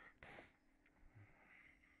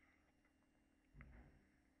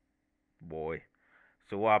 Boy.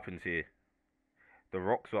 So what happens here? The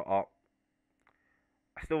rocks are up.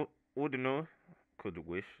 I still wouldn't know. Could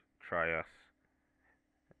wish. Trias.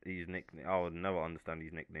 These nicknames. I would never understand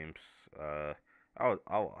these nicknames.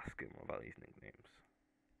 I'll ask him about these nicknames.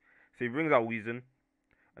 So he brings out Weezin,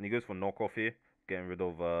 and he goes for knockoff here, getting rid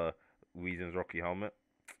of Weezin's Rocky Helmet.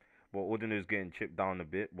 But Ordino is getting chipped down a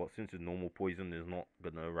bit, but since it's normal poison, is not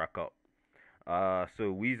gonna rack up.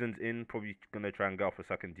 So Weezin's in, probably gonna try and get off a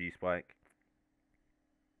second T spike.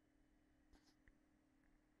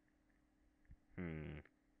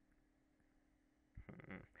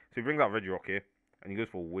 So he brings out Regirock here, and he goes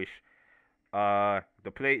for Wish.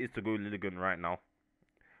 The play is to go Lilligant right now,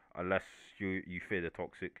 unless you fear the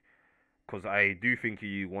Toxic, because I do think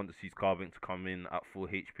you want to see Carbink to come in at full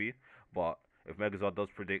HP. But if Megazord does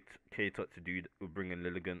predict Ktut to do bring in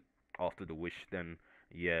Lilligant after the Wish, then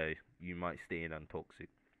yeah, you might stay in and Toxic.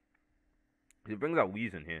 He brings out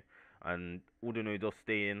Weezin here, and Ordino does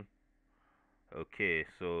stay in. Okay,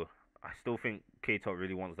 so I still think Ktut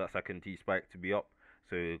really wants that second T spike to be up.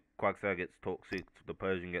 So Quagsire gets toxic, the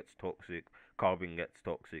Persian gets toxic, Carbon gets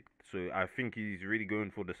toxic. So I think he's really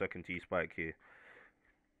going for the second T spike here,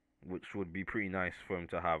 which would be pretty nice for him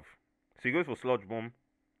to have. So he goes for Sludge Bomb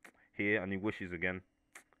here, and he wishes again.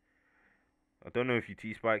 I don't know if you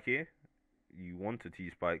T spike here. You want to T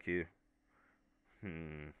spike here.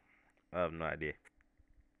 I have no idea.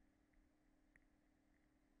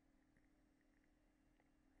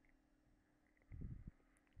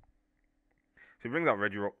 So he brings out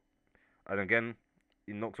Regirock, and again,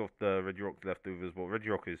 he knocks off the Regirock's leftovers, but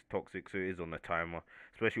Regirock is toxic, so it is on the timer,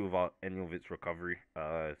 especially without any of its recovery.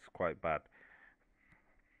 It's quite bad.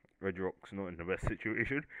 Regirock's not in the best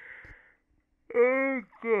situation. Oh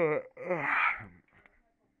god.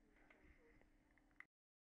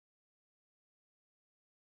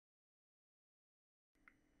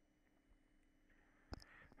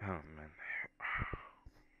 Oh man.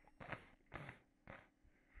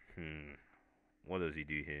 What does he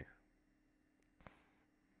do here?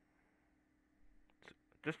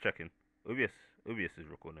 Just checking. OBS is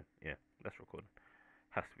recording. Yeah, that's recording.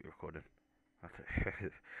 Has to be recording. Okay.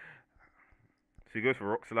 So he goes for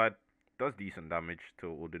Rock Slide. Does decent damage to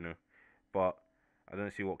Ordino, but I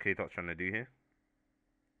don't see what Ktut's trying to do here.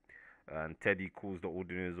 And Teddy calls the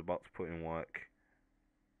Ordino is about to put in work.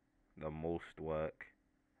 The most work.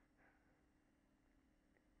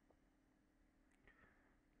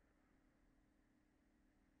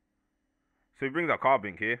 So he brings out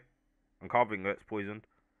Carbink here, and Carbink gets poisoned.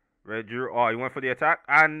 Oh, he went for the attack,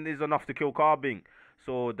 and is enough to kill Carbink.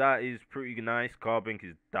 So that is pretty nice. Carbink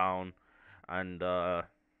is down, and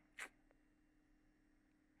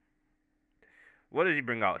what does he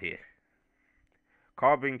bring out here?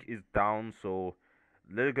 Carbink is down, so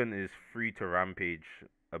Lilligant is free to rampage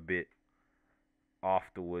a bit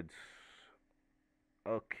afterwards.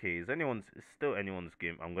 Okay, it's still anyone's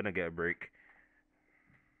game. I'm gonna get a break,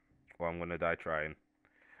 or I'm gonna die trying.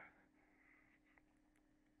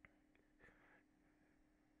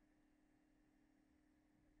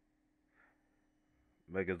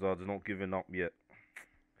 Megazard's not giving up yet.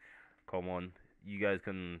 Come on, You guys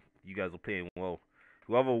are playing well.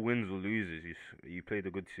 Whoever wins or loses, you played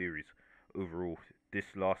a good series overall. This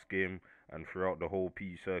last game and throughout the whole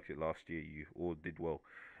PE circuit last year, you all did well.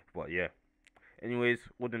 But yeah. Anyways,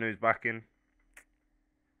 Ordino's back in.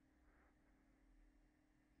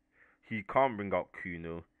 He can't bring out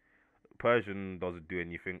Kuno. Persian doesn't do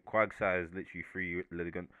anything. Quagsire is literally free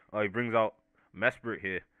Litigant. Oh, he brings out Mesprit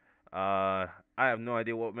here. I have no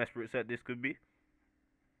idea what Mesprit set this could be.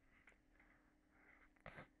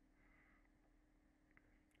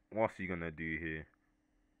 What's he gonna do here?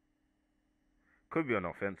 Could be an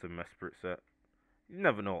offensive Mesprit set. You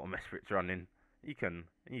never know what Mesprit's running. You can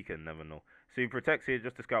never know. So he protects here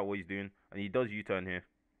just to scout what he's doing, and he does U-turn here.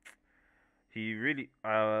 He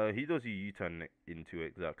does a U-turn into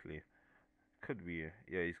it exactly. Could be,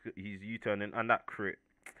 yeah. He's U-turning, and that crit,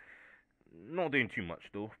 not doing too much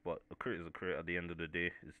though. But a crit is a crit at the end of the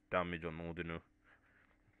day. It's damage on Ordino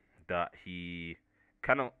that he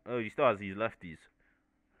cannot. Oh, he still has these lefties.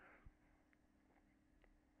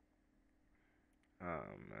 Oh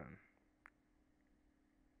man.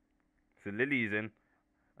 So Lily's in,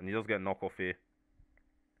 and he does get knockoff here.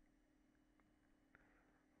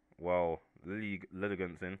 Well,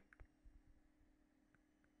 Liligant's in.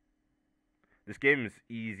 This game is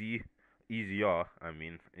easier. I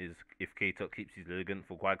mean, is if Ktut keeps his Liligant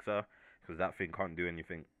for Quagsire, because that thing can't do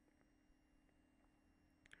anything.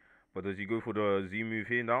 But does he go for the Z move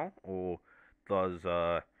here now, or does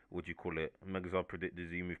what do you call it? Megazord predict the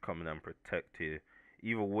Z move coming and protect here.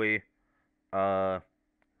 Either way,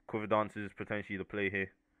 Quiver Dance is potentially the play here,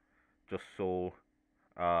 just so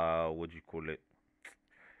what do you call it?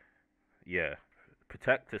 Yeah,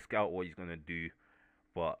 protect to scout what he's gonna do,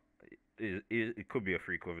 but it could be a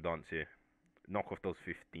free Quiver Dance here. Knockoff does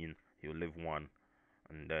 15, he'll live one,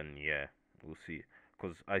 and then yeah, we'll see.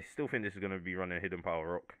 Because I still think this is gonna be running Hidden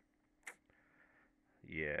Power Rock.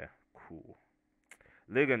 Yeah, cool.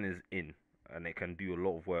 Ligan is in, and it can do a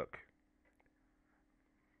lot of work.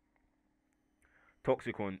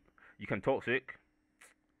 Toxic on, you can toxic.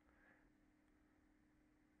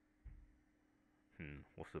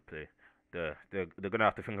 What's the play? They're gonna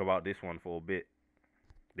have to think about this one for a bit.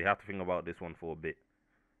 They have to think about this one for a bit.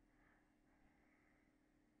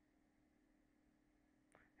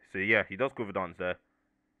 So yeah, he does Quiver Dance there,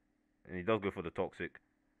 and he does go for the toxic.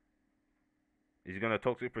 Is he gonna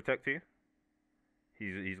toxic protect you?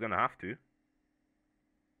 He's gonna have to. He's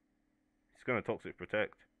gonna toxic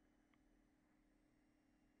protect.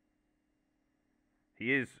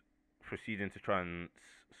 He is proceeding to try and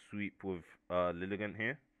sweep with Lilligant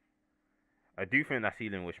here. I do think that's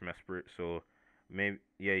Healing Wish Mesprit, so maybe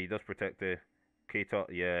yeah, he does protect the Ktut.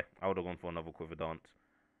 Yeah, I would have gone for another Quiver Dance.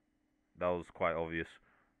 That was quite obvious.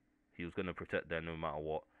 He was gonna protect there no matter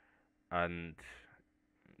what, and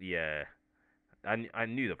yeah, I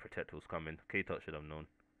knew the protector was coming. Ktut should have known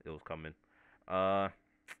it was coming. Uh,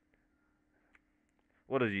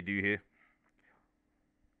 what does he do here?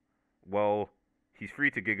 Well, he's free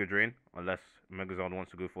to Giga Drain unless Megazord wants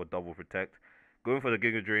to go for a double protect. Going for the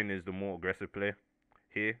Giga Drain is the more aggressive play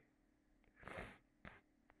here.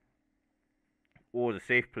 Or the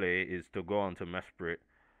safe play is to go on to Mesprit.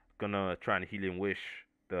 Gonna try and Healing Wish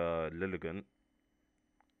the Lilligant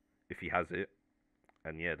if he has it.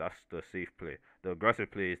 And yeah, that's the safe play. The aggressive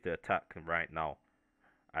play is to attack right now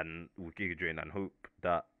and with Giga Drain and hope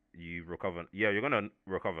that you recover. Yeah, you're gonna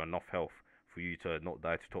recover enough health for you to not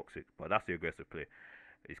die to Toxic, but that's the aggressive play.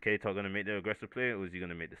 Is Ktut gonna make the aggressive play, or is he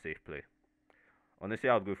gonna make the safe play? Honestly,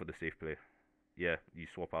 I'd go for the safe play. Yeah, you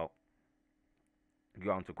swap out.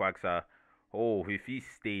 Go on to Quagsire. Oh, if he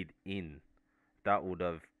stayed in, that would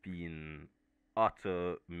have been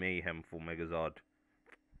utter mayhem for Megazard.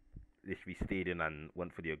 If he stayed in and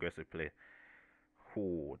went for the aggressive play.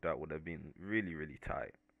 Oh, that would have been really, really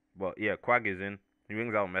tight. But yeah, Quag is in. He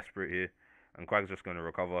brings out Mesprit here. And Quag's just going to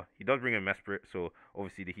recover. He does bring in Mesprit, so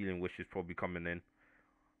obviously the Healing Wish is probably coming in.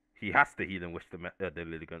 He has to Healing Wish the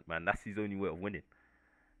Lilligant, man. That's his only way of winning.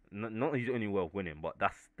 Not his only way of winning, but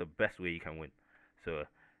that's the best way he can win. So,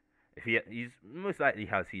 if he's most likely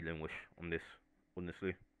has Healing Wish on this,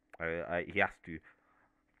 honestly. He has to.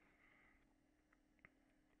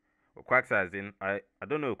 Well, Quagsire is in. I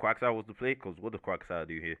don't know if Quagsire was the play, because what does Quagsire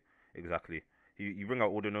do here? Exactly. You bring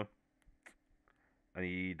out Ordino, and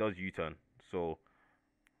he does U-turn. So,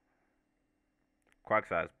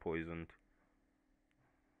 Quagsire is poisoned.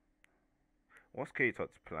 What's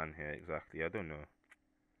Ktut's plan here exactly? I don't know.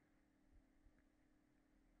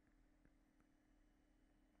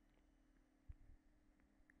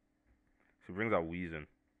 So he brings out Weezing.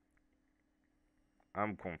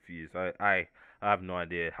 I'm confused. I have no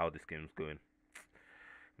idea how this game's going.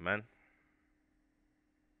 Man.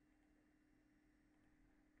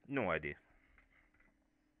 No idea.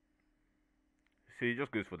 So he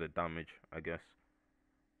just goes for the damage, I guess.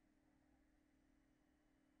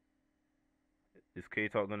 Is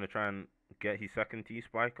Ktut gonna try and get his second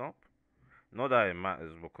T-Spike up? Not that it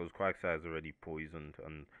matters because Quagsire is already poisoned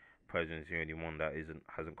and Poison's the only one that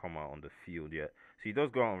hasn't come out on the field yet. So he does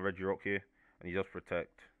go out on Regirock here and he does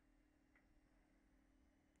protect.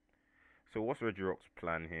 So what's Regirock's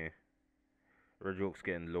plan here? Regirock's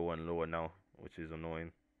getting lower and lower now, which is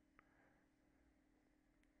annoying.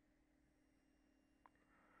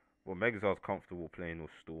 Well, Megazard's comfortable playing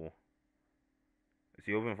with Store. Is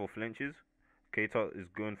he open for flinches? Ktut is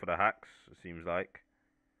going for the hacks, it seems like.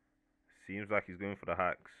 Seems like he's going for the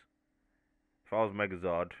hacks. If I was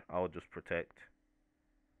Megazard, I would just protect.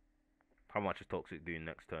 How much is Toxic doing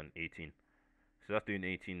next turn? 18. So that's doing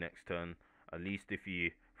 18 next turn. At least if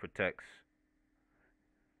he protects.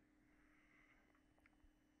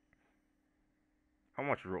 How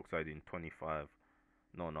much is Rockside doing? 25.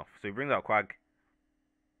 Not enough. So he brings out Quag.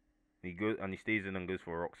 He goes and he stays in and goes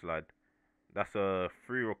for a Rock Slide. That's a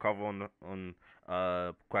free recover on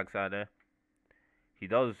Quagsire there. He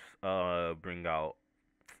does bring out.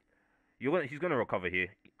 He's gonna recover here.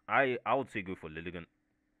 I would say go for Lilligant.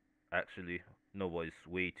 Actually, no, but it's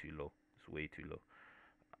way too low. It's way too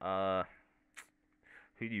low.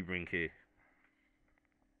 Who do you bring here?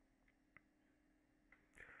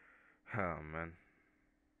 Oh man,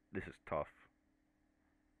 this is tough.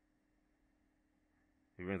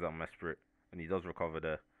 He brings out Mesprit, and he does recover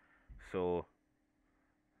there. So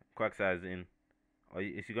Quagsire is in.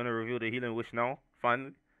 Is he gonna reveal the Healing Wish now?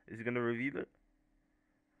 Finally, is he gonna reveal it?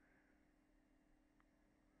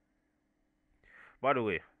 By the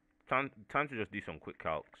way, time to just do some quick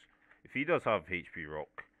calcs. If he does have HP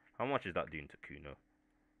Rock, how much is that doing to Kuno?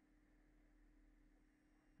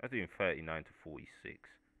 That's doing 39 to 46.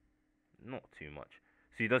 Not too much.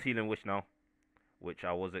 So he does Healing Wish now, which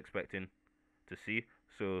I was expecting to see.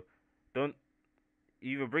 So don't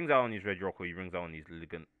either brings out on his Red Rock or he brings out on his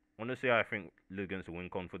Lilligant. Honestly, I think Lilligant's a win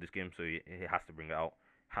con for this game, so he has to bring it out.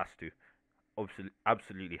 Has to.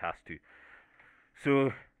 Absolutely has to.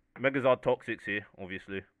 So Megazard Toxics here,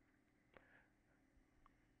 obviously.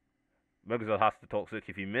 Megazord has to Toxic.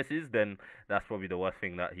 If he misses, then that's probably the worst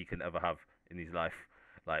thing that he can ever have in his life.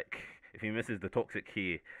 Like, if he misses the Toxic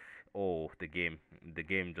here, oh, the game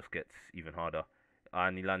just gets even harder.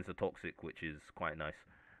 And he lands a Toxic, which is quite nice.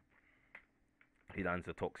 He lands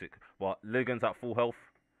a Toxic. But Lilligant's at full health.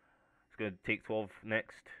 He's going to take 12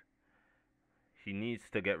 next. He needs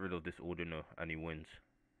to get rid of this Ordino, and he wins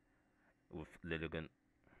with Lilligant.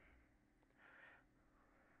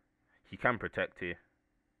 He can protect here.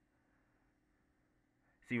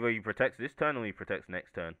 See where he protects this turn or he protects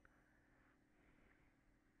next turn.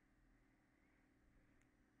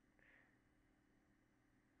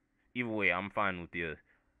 Either way, I'm fine with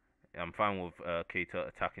Ktut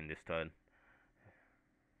attacking this turn.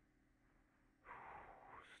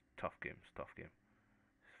 It's tough game. It's tough game.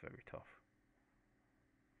 It's very tough.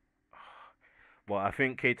 Well, I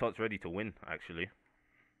think Ktut's ready to win, actually.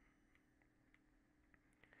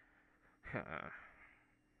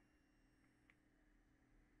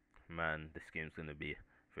 Man, this game's gonna be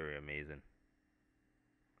very amazing.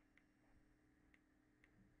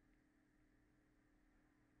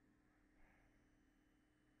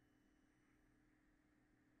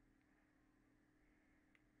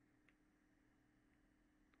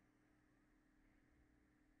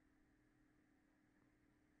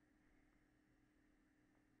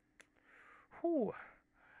 Whew.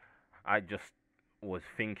 I just was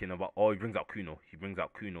thinking about. Oh, he brings out Kuno. He brings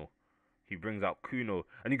out Kuno. He brings out Kuno.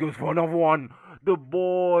 And he goes for another one. The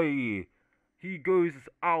boy. He goes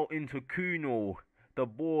out into Kuno. The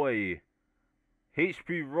boy.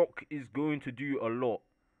 HP Rock is going to do a lot.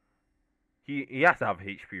 He has to have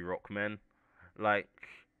HP Rock, man. Like,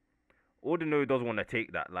 Ordino doesn't want to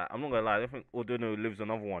take that. Like, I'm not gonna lie. I think Ordino lives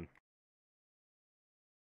another one.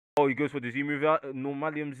 Oh, he goes for the Z move.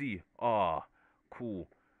 Normalium Z. Ah, cool.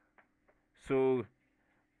 So,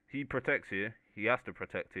 he protects here. He has to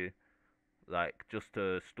protect here. Like, just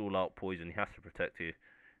to stall out poison, he has to protect here.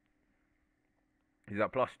 He's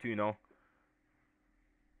at +2 now.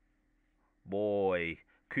 Boy,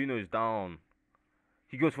 Kuno's down.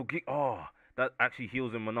 He goes for... Oh, that actually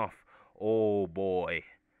heals him enough. Oh boy.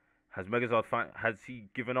 Has Megazard has he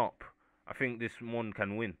given up? I think this one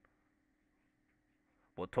can win.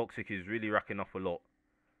 But Toxic is really racking up a lot.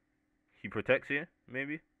 He protects here,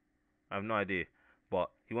 maybe? I have no idea.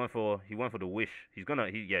 But he went for the wish. He's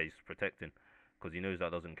protecting. Because he knows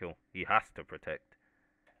that doesn't kill. He has to protect.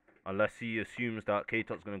 Unless he assumes that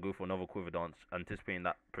Ktut's gonna go for another quiver dance, anticipating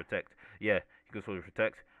that protect. Yeah, he goes for the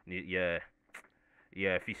protect. Yeah.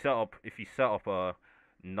 Yeah, if he set up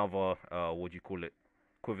another what do you call it?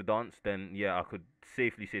 Quiver dance, then yeah, I could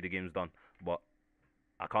safely say the game's done. But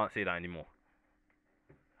I can't say that anymore.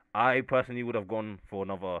 I personally would have gone for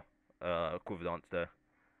another quiver dance there.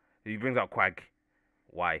 He brings out Quag.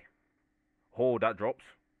 Why? Oh, that drops.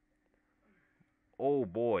 Oh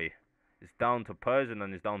boy. It's down to Persian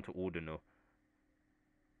and it's down to Ordino.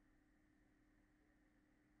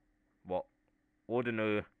 But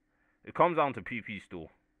Ordino, it comes down to PP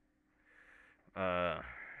still. Uh,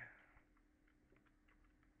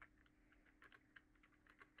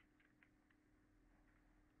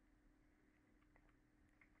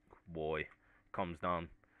 boy, comes down.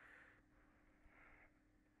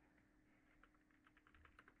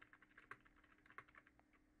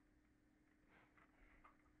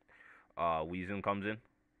 Weezing comes in.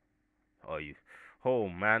 Oh, you. Oh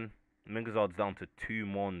man, Megazard's down to 2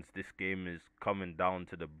 mons. This game is coming down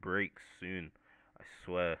to the breaks soon. I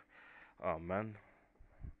swear. Oh man.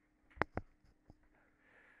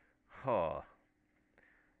 Oh.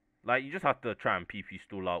 Like you just have to try and PP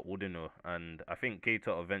stall out Ordino, and I think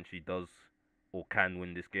Ktut eventually does or can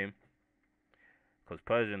win this game because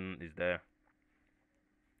Persian is there.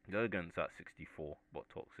 Gurgan's at 64, but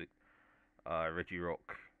toxic. Reggie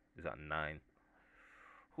Rock is at 9.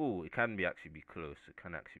 Ooh, it can be actually be close. It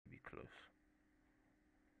can actually be close.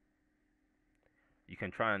 You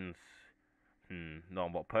can try and no,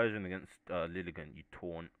 but Persian against Lilligant, you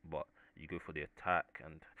taunt, but you go for the attack,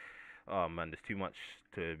 and oh man, there's too much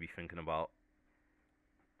to be thinking about.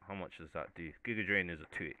 How much does that do? Giga Drain is a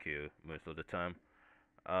 2-hit KO most of the time.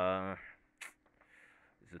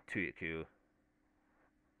 It's a 2-hit KO.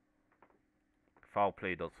 Foul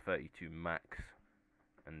Play does 32 max,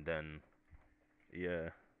 and then yeah.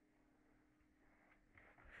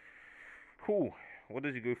 Cool. What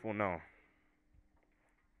does he go for now?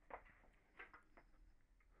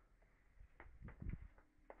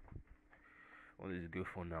 What does he go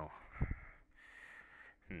for now?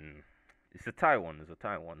 It's a tight one. It's a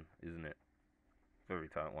tight one, isn't it? Very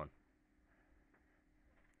tight one.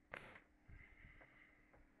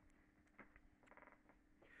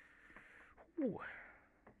 Ooh.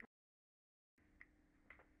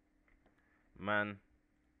 Man.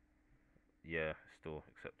 Yeah, still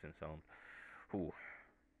accepting sound. Ooh.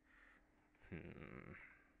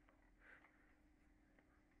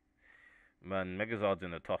 Man, Megazard's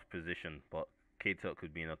in a tough position, but Ktut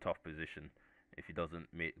could be in a tough position if he doesn't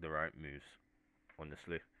make the right moves,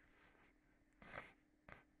 honestly.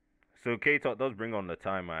 So Ktut does bring on the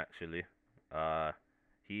timer actually. Uh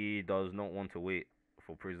he does not want to wait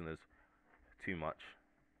for prisoners too much.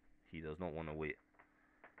 He does not want to wait.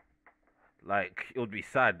 Like it would be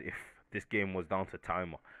sad if this game was down to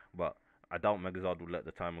timer, but I doubt Megazard would let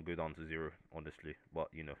the timer go down to 0, honestly. But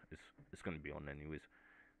you know, it's gonna be on anyways.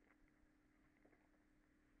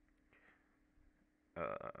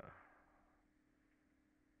 Uh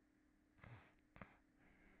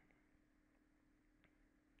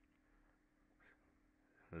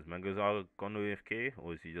Has Megazard gone to AFK,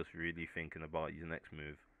 or is he just really thinking about his next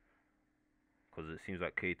move? Because it seems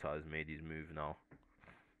like Ktut has made his move now.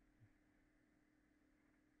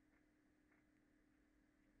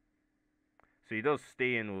 So he does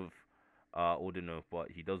stay in with Ordino,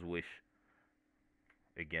 but he does wish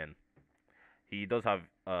again. He does have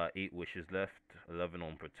 8 wishes left, 11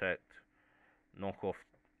 on protect. Knockoff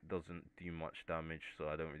doesn't do much damage, so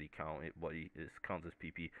I don't really count it, but it counts as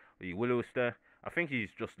PP. The Willow's there. I think he's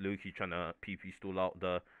just low-key trying to PP stall out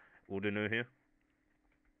the Ordino here.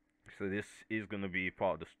 So this is going to be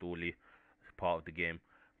part of the story, part of the game,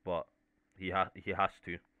 but he has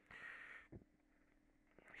to.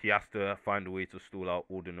 He has to find a way to stall out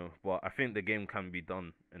Ordino, but I think the game can be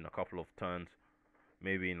done in a couple of turns,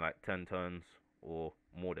 maybe in like 10 turns or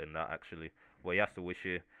more than that actually. But he has to wish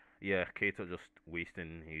here. Yeah, Ktut just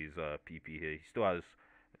wasting his PP here. He still has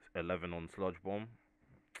 11 on Sludge Bomb.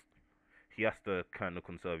 He has to kind of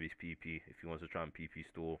conserve his PP if he wants to try and PP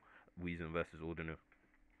store Weezing versus Ordino.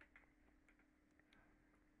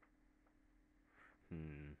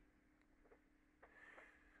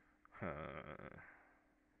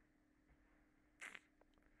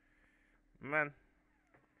 Man,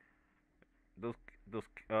 those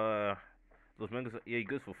Those Megas, yeah, he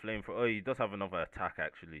goes for flamethrower. Oh, he does have another attack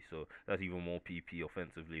actually, so that's even more PP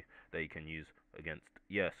offensively that he can use against.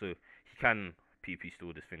 Yeah, so he can PP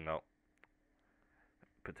store this thing out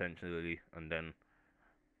potentially, and then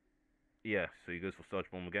yeah, so he goes for Sludge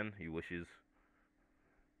Bomb again. He wishes.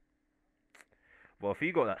 Well, if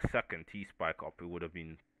he got that second T spike up, it would have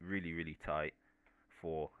been really, really tight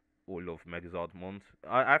for all of Megazard Mons.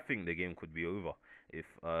 I think the game could be over if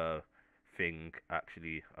Thing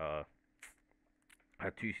actually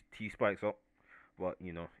had two T spikes up, but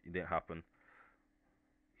you know it didn't happen.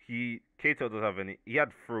 Kato doesn't have any. He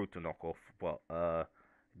had throw to knock off, but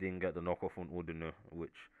didn't get the knockoff on Ordino, which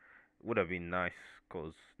would have been nice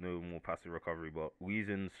because no more passive recovery. But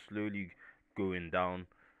Weezen's going down,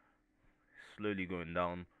 slowly going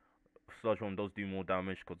down. Sludge Bomb does do more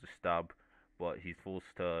damage because of stab, but he's forced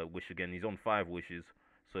to wish again. He's on 5 wishes,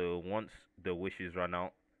 so once the wishes run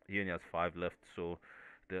out, he only has 5 left. So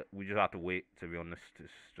we just have to wait. To be honest, it's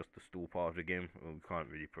just the stall part of the game. We can't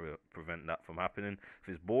really prevent that from happening.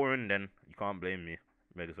 If it's boring, then you can't blame me.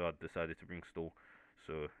 Megazard decided to bring stall,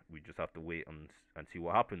 so we just have to wait and see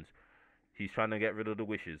what happens. He's trying to get rid of the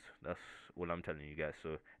wishes. That's all I'm telling you guys.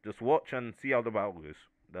 So just watch and see how the battle goes.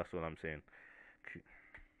 That's what I'm saying.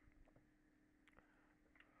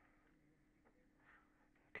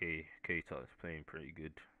 Okay, Ktut is playing pretty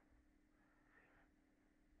good.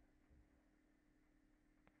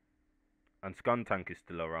 And Skuntank is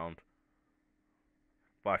still around.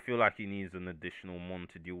 But I feel like he needs an additional mon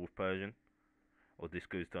to deal with Persian. Or this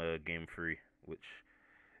goes to game 3, which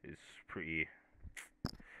is pretty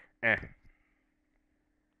eh.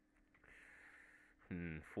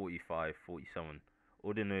 45, 47.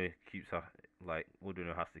 Ordino keeps like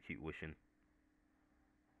Ordino has to keep wishing.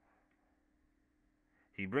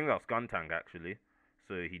 He brings out Skuntank actually,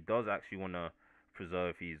 so he does actually want to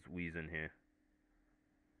preserve his Weezing here.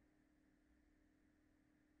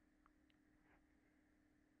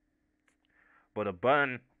 But a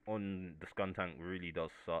burn on the Skuntank really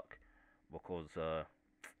does suck because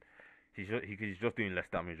he's just doing less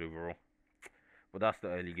damage overall. But that's the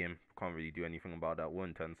early game. Can't really do anything about that. We're in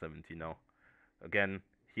 1070 now. Again,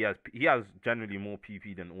 he has generally more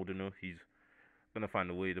PP than Ordino. He's gonna find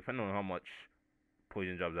a way, depending on how much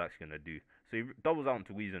Poison Jab's actually gonna do. So he doubles out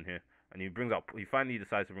into Weezing here, and he finally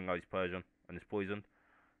decides to bring out his Persian and his poison.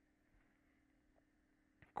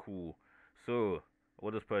 Cool. So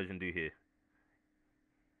what does Persian do here?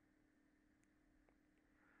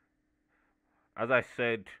 As I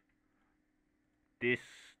said, this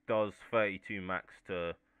does 32 max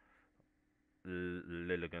to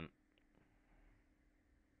Lilligant.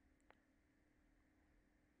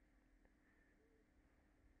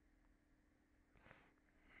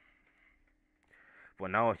 But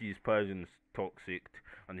now his Persian's toxic,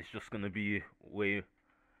 and it's just gonna be way.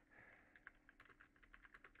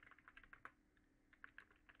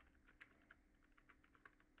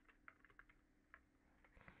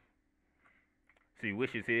 So he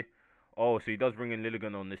wishes here. Oh, so he does bring in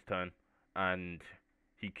Lilligant on this turn, and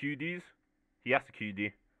he QDs. He has to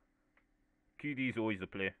QD. QD is always the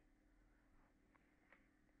play.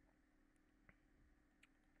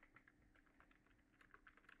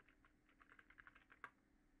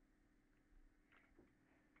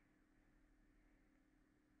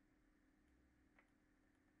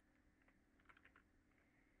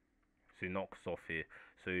 So he knocks off here.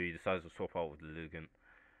 So he decides to swap out with Lilligant.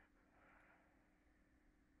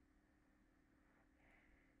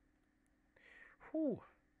 Whew.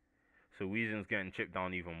 So Weezing's getting chipped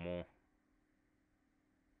down even more.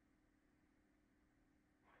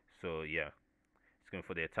 So yeah, he's going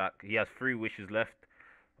for the attack. He has 3 wishes left.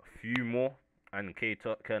 A few more, and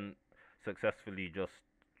Ktut can successfully just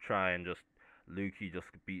try and just Lukey just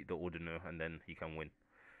beat the Ordino, and then he can win.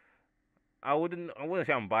 I wouldn't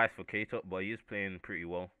say I'm biased for Ktut, but he is playing pretty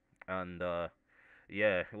well, and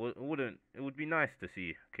yeah, it would be nice to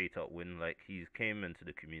see Ktut win. Like he came into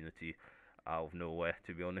the community out of nowhere,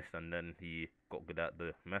 to be honest, and then he got good at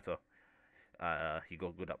the meta. He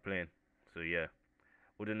got good at playing. So yeah,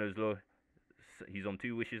 Ordino's low. He's on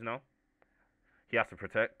 2 wishes now. He has to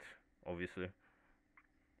protect, obviously.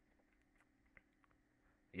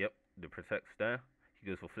 Yep, the protect's there. He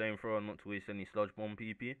goes for flamethrower, not to waste any sludge bomb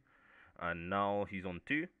PP. And now he's on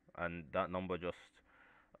 2, and that number just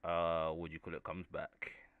what do you call it, comes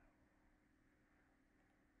back.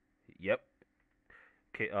 Yep.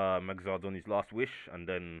 Megazard's on his last wish, and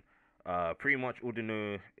then pretty much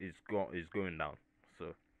Ordino is going down.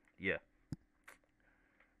 So yeah,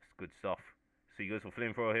 it's good stuff. So he goes for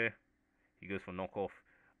flamethrower here. He goes for knockoff,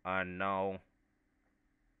 and now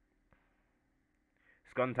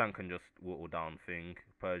Skuntank can just whittle down thing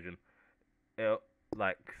Persian. uh,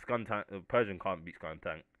 like Skuntank, Persian can't beat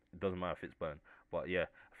Skuntank. It doesn't matter if it's burned. But yeah,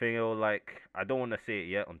 I think it'll like I don't want to say it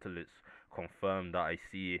yet until it's confirmed that I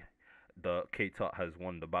see the Ktut has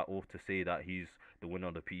won the battle to say that he's the winner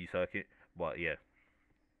of the PE circuit. But yeah,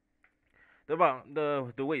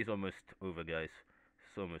 the wait is almost over, guys.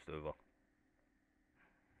 It's almost over.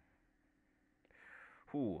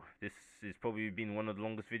 Whew, this has probably been one of the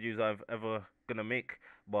longest videos I've ever gonna make,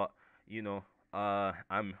 but you know,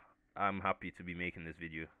 I'm happy to be making this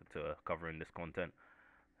video to covering this content.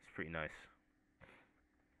 It's pretty nice.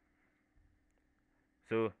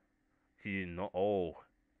 So he not oh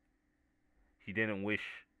he didn't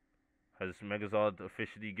wish. Has Megazard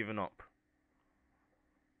officially given up?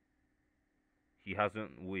 He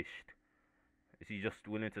hasn't wished. Is he just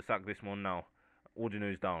willing to sack this one now?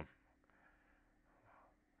 Ordino's down.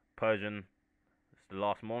 Persian, it's the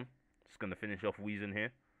last one. Just gonna finish off Weezing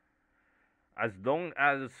here. As long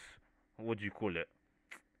as what do you call it?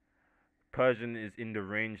 Persian is in the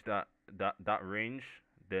range that range,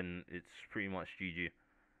 then it's pretty much GG.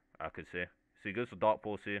 I could say. So he goes for Dark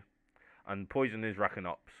Pulse here, and Poison is racking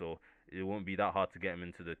up, so it won't be that hard to get him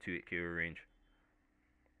into the 2-hit KO range.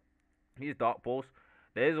 He's Dark Pulse.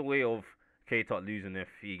 There is a way of Ktut losing if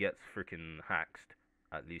he gets freaking haxed.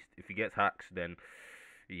 At least if he gets haxed, then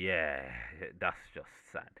yeah, that's just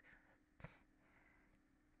sad.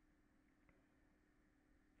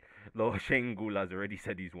 Lord Shane Ghoul has already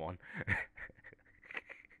said he's won.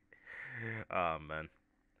 Ah man.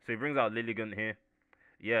 So he brings out Lilligant here.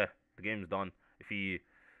 Yeah, the game's done. If he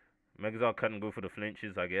Megazord couldn't go for the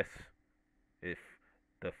flinches, I guess. If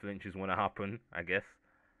the flinches want to happen, I guess.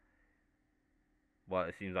 But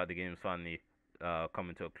it seems like the game's finally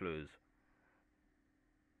coming to a close.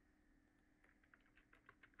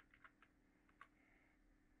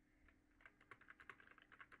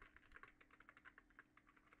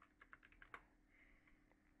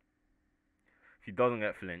 If he doesn't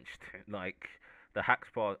get flinched, like the hacks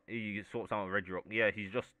part, he sorts out Regirock. Yeah,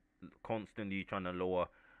 he's just constantly trying to lower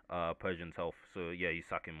Persian's health. So yeah, he's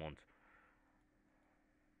sacking once.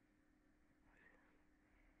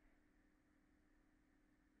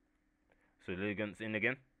 So Lilligant's in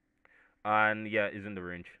again. And yeah, it's in the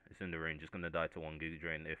range. It's in the range. It's gonna die to 1 Giga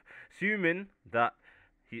Drain if assuming that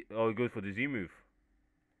he he goes for the Z move.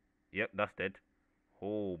 Yep, that's dead.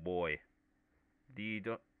 Oh boy. The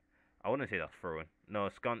I wouldn't say that's throwing. No,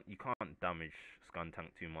 Skun you can't damage Skuntank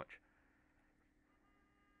too much.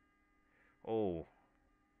 Oh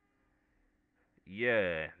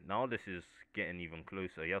yeah, now this is getting even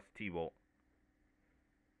closer. He has T-Bolt.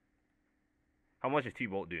 How much is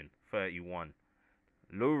T-Bolt doing? 31.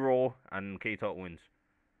 Low roll and Ktut wins.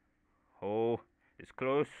 Oh, it's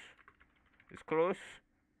close. It's close.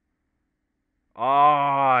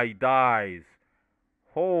 Ah, he dies.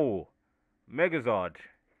 Oh, Megazard.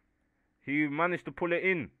 He managed to pull it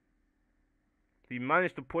in. He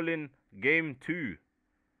managed to pull in game 2.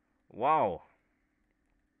 Wow.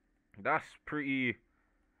 That's pretty.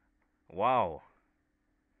 Wow.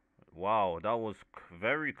 Wow, that was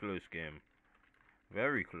very close game.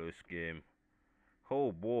 Very close game.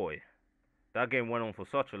 Oh boy. That game went on for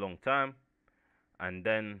such a long time. And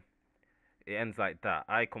then it ends like that.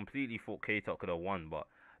 I completely thought Ktut could have won, but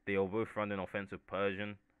they were both running offensive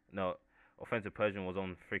Persian. No, offensive Persian was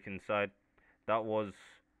on freaking side. That was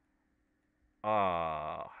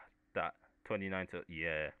that 29 to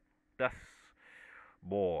yeah. That's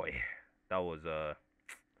boy. That was that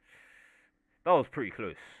was pretty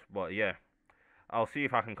close. But yeah, I'll see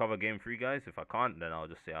if I can cover game 3, guys. If I can't, then I'll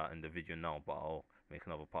just say I'll end the video now, but I'll make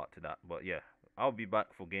another part to that. But yeah, I'll be back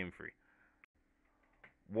for game 3.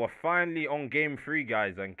 We're finally on game 3,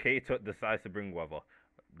 guys, and Ktut decides to bring weather.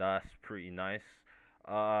 That's pretty nice.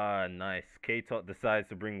 Nice. Ktut decides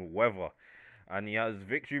to bring weather. And he has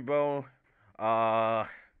Victory Bell. Oh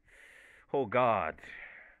god.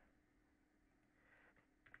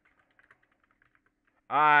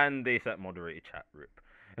 And they set moderated chat, rip.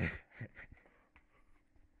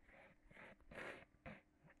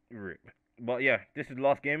 Rip. But yeah, this is the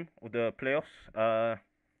last game of the playoffs.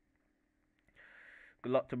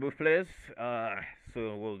 Good luck to both players.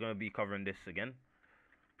 So we're gonna be covering this again.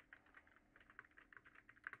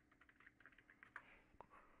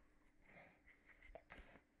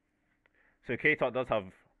 So Ktut does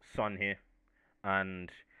have Sun here, and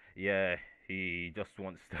yeah, he just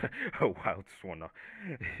wants to a wild Swanner.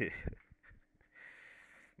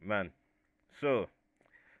 Man, so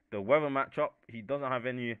the weather matchup, he doesn't have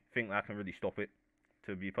anything that can really stop it.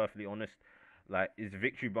 To be perfectly honest, like his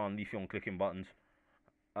victory bar and Leafeon clicking buttons.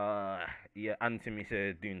 Yeah, and Timmy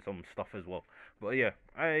said doing some stuff as well. But yeah,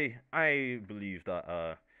 I believe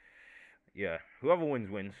that Yeah, whoever wins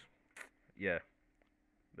wins. Yeah,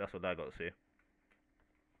 that's what I got to say.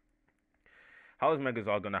 How is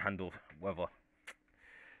Megazard gonna handle weather?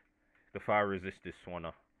 The fire resist this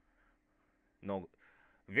Swanner. No,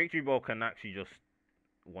 Victory Ball can actually just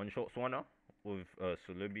one shot Swanner with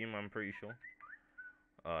Solar Beam. I'm pretty sure.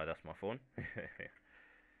 That's my phone.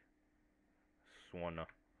 Swanner.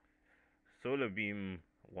 Solar Beam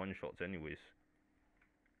one shots anyways.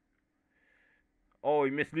 Oh,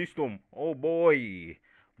 he missed Loose Storm. Oh boy.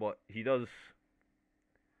 But he does.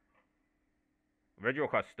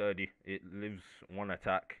 Regirock is sturdy. It lives one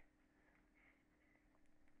attack.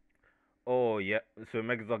 Oh yeah. So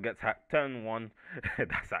Megazord gets hacked. Turn one.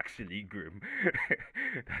 That's actually grim.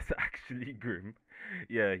 That's actually grim.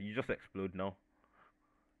 Yeah, you just explode now.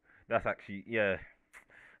 That's actually yeah.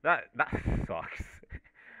 That sucks.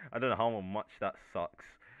 I don't know how much that sucks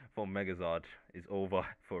for Megazord is over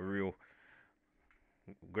for real.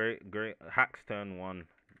 Great hacks turn one,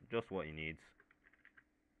 just what he needs.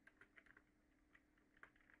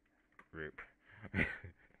 Rip.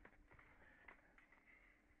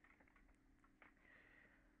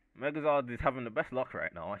 Megazord is having the best luck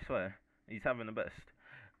right now. I swear, he's having the best.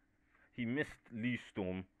 He missed Lee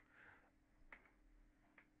Storm.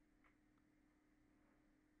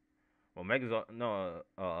 Well, Megazord no,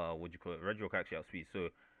 what do you call it? Regirock actually outspeed. So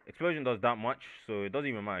Explosion does that much, so it doesn't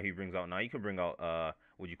even matter who he brings out now. You can bring out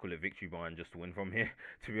what do you call it, Victory Bar and just win from here.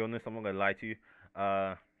 To be honest, I'm not gonna lie to you.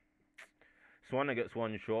 Swanner gets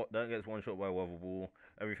one shot. That gets one shot by Weather Ball.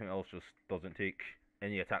 Everything else just doesn't take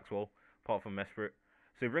any attacks well, apart from Mesprit.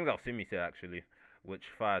 So he brings out Simiset actually, which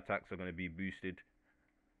fire attacks are going to be boosted.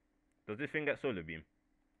 Does this thing get Solar Beam?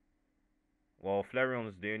 Well,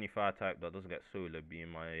 Flareon's the only fire type that doesn't get Solar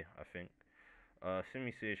Beam, I think.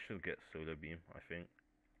 Simiset should get Solar Beam, I think.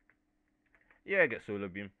 Yeah, get Solar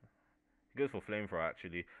Beam. He goes for Flamethrower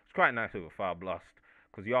actually. It's quite nice with a Fire Blast,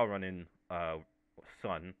 because you are running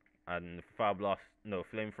Sun, and Fire Blast, no,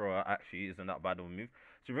 Flamethrower actually isn't that bad of a move.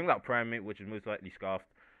 So he brings out Primate, which is most likely Scarfed.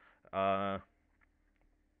 That's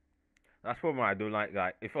probably why I don't like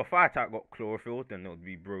that. If a fire attack got Chlorophyll, then it would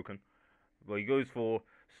be broken. But he goes for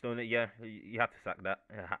Stone It. Yeah, you have to sack that.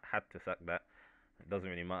 Had to sack that. It doesn't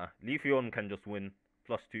really matter. Leafeon can just win.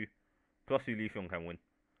 +2. +2 Leafeon can win.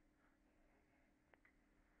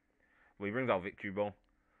 But he brings out Victory Ball.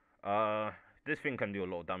 This thing can do a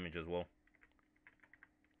lot of damage as well.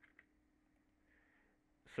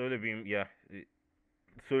 Solar Beam, yeah.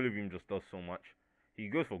 Solar Beam just does so much. He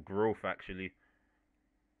goes for Growth actually.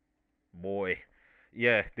 Boy.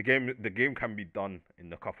 Yeah, the game can be done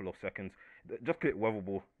in a couple of seconds. Just click Weather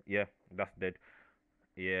Ball. Yeah, that's dead.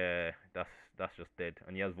 Yeah, that's just dead.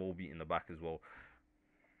 And he has Volbeat in the back as well.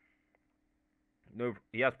 No,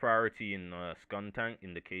 he has priority in Scun Tank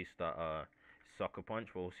in the case that Sucker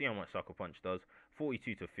Punch. We'll see how much Sucker Punch does.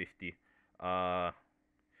 42 to 50. It's at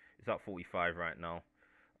 45 right now.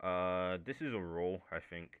 This is a roll, I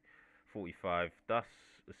think. 45. That's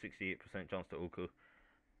a 68% chance to Oko.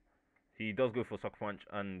 He does go for Sucker Punch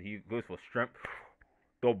and he goes for Strength.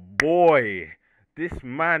 The boy! This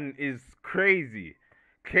man is crazy.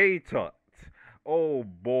 Ktut. Oh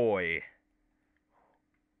boy.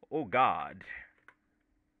 Oh god.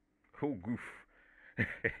 Oh goof.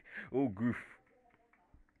 Oh goof.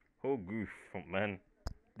 Oh goof, man.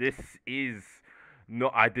 This is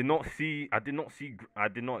no. I did not see. I did not see. I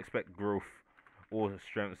did not expect growth or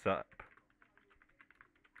strength sap.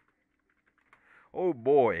 Oh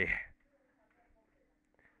boy.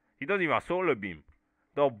 He doesn't even have Solar Beam.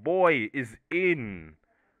 The boy is in.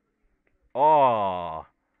 Ah.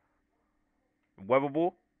 Weather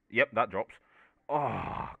Ball. Yep, that drops.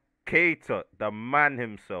 Ah. Ktut, the man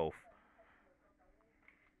himself.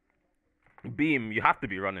 Beam, you have to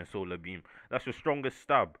be running Solar Beam. That's your strongest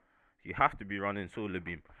stab. You have to be running Solar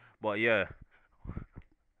Beam. But yeah.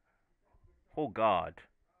 Oh god.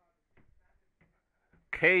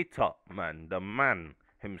 Ktut, man. The man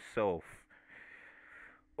himself.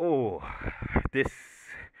 Oh, this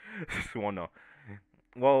Swanner.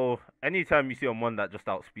 Well, anytime you see a mon that just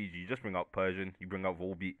outspeeds you, just bring out Persian, you bring out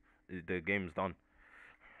Volbeat, the game's done.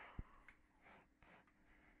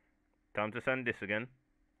 Time to send this again.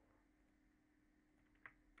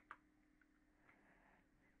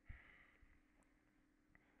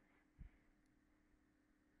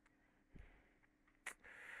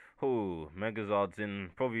 Oh, Megazard's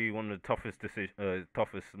in probably one of the toughest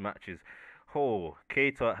matches. Oh,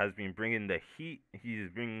 Ktut has been bringing the heat. He's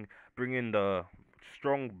bringing the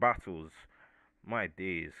strong battles. My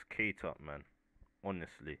days, Ktut, man.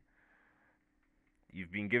 Honestly,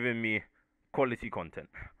 you've been giving me quality content,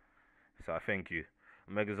 so I thank you.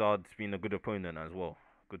 Megazard's been a good opponent as well,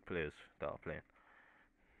 good players that are playing.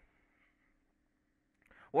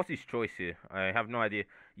 What's his choice here? I have no idea.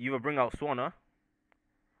 You either bring out Swanna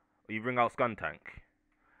or you bring out Skuntank.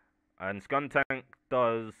 And Skuntank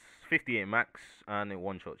does 58 max and it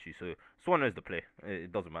one shots you. So Swanna is the play.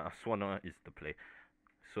 It doesn't matter. Swanna is the play.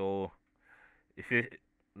 So if it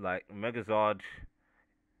like Megazard,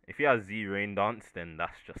 if he has Z Rain Dance, then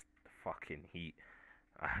that's just fucking heat.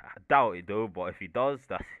 I doubt it though, but if he does,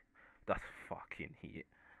 that's fucking heat.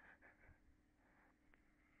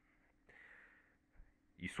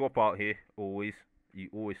 You swap out here always. You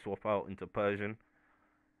always swap out into Persian.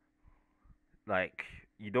 Like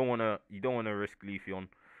you don't wanna risk Leafeon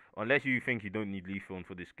unless you think you don't need Leafeon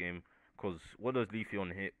for this game. Cause what does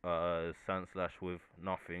Leafeon hit? Sand Slash with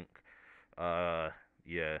nothing.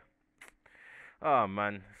 Yeah. Ah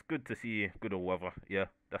man, it's good to see good old weather. Yeah,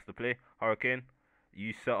 that's the play. Hurricane.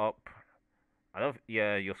 You set up. I don't.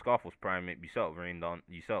 Yeah, your Scarf was prime. You set up Rain Down.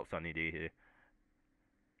 You set up Sunny Day here.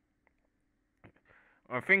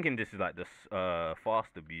 I'm thinking this is like this fast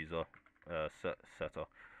abuser setter.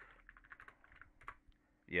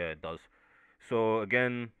 Yeah, it does. So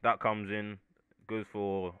again, that comes in, goes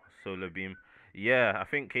for Solar Beam. Yeah, I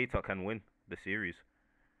think Ktut can win the series.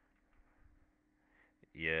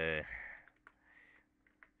 Yeah,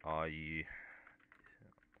 are you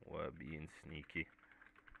were being sneaky?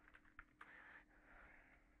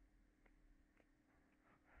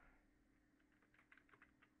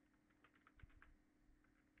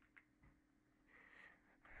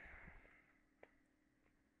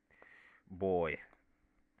 Boy,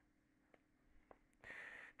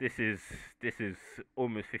 this is this is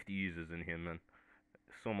almost 50 users in here, man.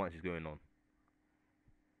 So much is going on.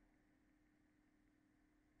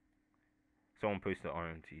 Someone posted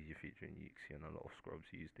RMTG featuring Yuxi and a lot of scrubs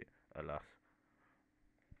used it. Alas,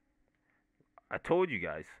 I told you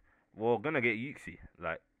guys, we're gonna get Yuxi.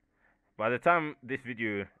 Like by the time this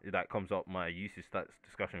video that comes up, my usage stats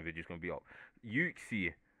discussion video is gonna be up.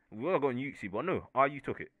 Yuxi, we would have gotten Yuxi, but no, RU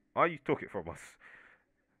took it. RU took it from us.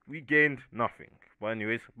 We gained nothing. But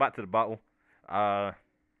anyways, back to the battle.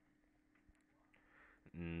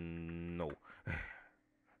 No.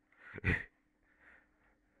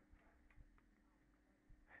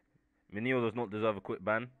 Minio does not deserve a quick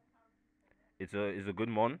ban. It's a good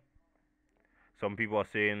mon. Some people are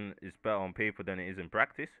saying it's better on paper than it is in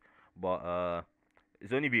practice, but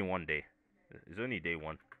it's only been 1 day. It's only day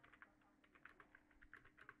one.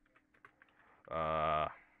 Uh,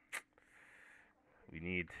 we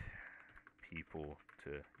need people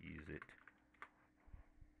to use it.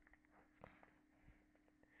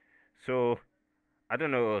 So I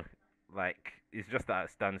don't know. Like it's just that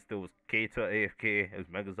it stands still. As Cater AFK, as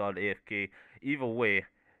Megazard AFK. Either way,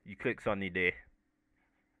 you click Sunny Day,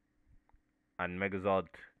 and Megazard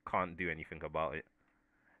can't do anything about it.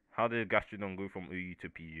 How did Gastrodon go from OU to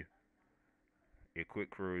PU? A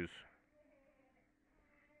quick rose.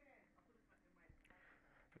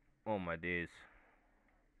 Oh my days.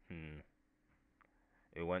 Hmm.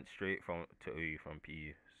 It went straight from to OU from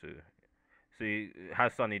PU. So it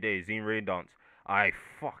has Sunny Days. Zine Rain Dance. I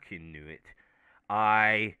fucking knew it.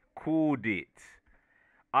 I called it.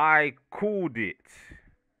 I called it.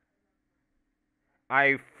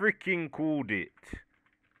 I freaking called it.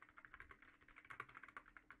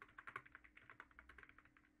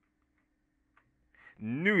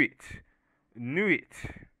 Knew it. Knew it.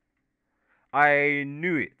 I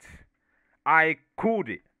knew it. I called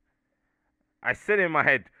it. I said in my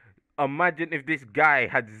head, imagine if this guy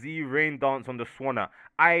had Z Rain Dance on the Swanna.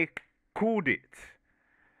 I called it.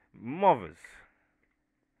 Mothers.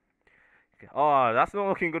 Oh, that's not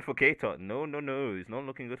looking good for Ktut. No, no, no. It's not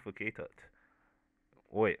looking good for Ktut.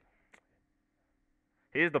 Wait.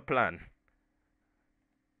 Here's the plan.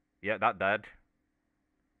 Yeah, that died.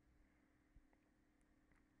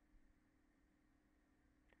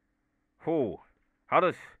 Oh. How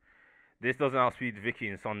does... This doesn't outspeed Vicky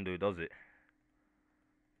and Sundo, does it?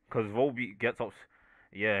 Because Volbeat gets up...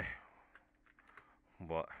 Yeah.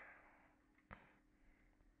 But...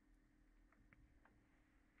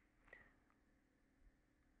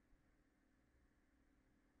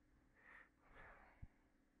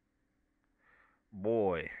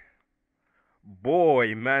 Boy.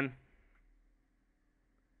 Boy, man.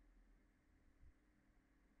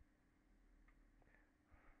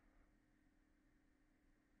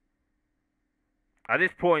 At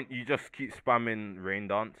this point, you just keep spamming Rain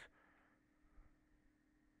Dance.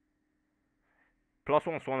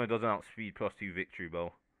 +1 Swanna doesn't outspeed +2 Victory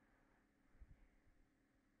Bell.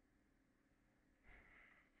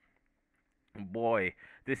 Boy,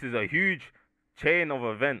 this is a huge chain of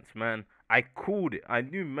events, man. I called it. I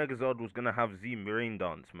knew Megazard was gonna have Z Rain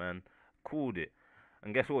Dance, man. Called it.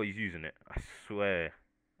 And guess what? He's using it. I swear.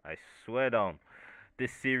 I swear down.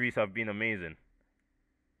 This series have been amazing.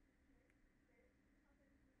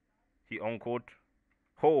 He encored.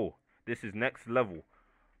 Oh, this is next level.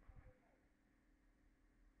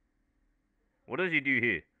 What does he do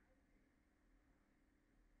here?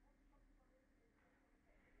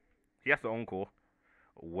 He has to encore.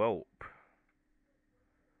 Welp.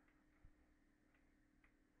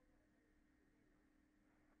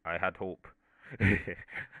 I had hope. I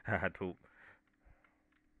had hope.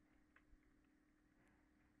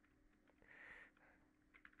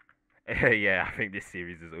 Yeah, I think this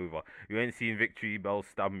series is over. You ain't seen Victory Bell's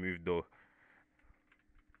stab move though.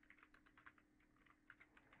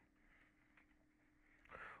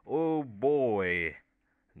 Oh boy.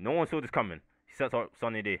 No one saw this coming. He sets up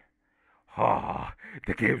Sunny Day. Ah,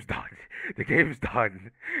 the game's done. The game's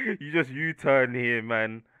done. You just U-turn here,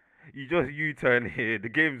 man. You just U-turn here. The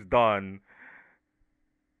game's done.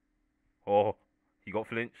 Oh, he got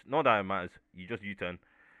flinched. Not that it matters. You just U-turn.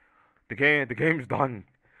 The game's done.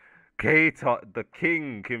 Ktut, the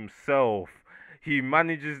king himself. He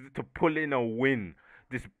manages to pull in a win.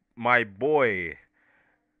 This, my boy.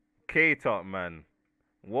 Ktut, man.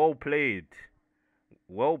 Well played.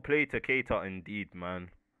 Well played to Ktut indeed, man.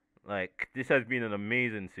 Like, this has been an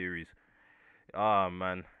amazing series. Ah,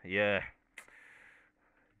 man. Yeah.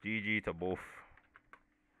 GG to both.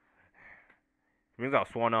 Brings out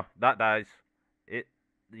Swanna. That dies.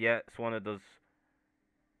 Yeah, Swanna does.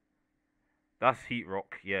 That's Heat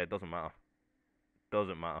Rock. Yeah, it doesn't matter.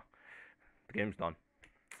 Doesn't matter. The game's done.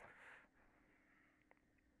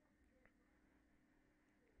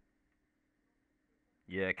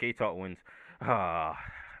 Yeah, Ktut wins. Ah,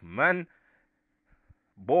 man.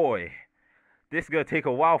 Boy. This is gonna take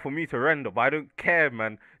a while for me to render, but I don't care,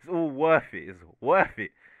 man. It's all worth it. It's worth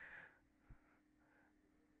it.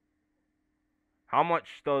 How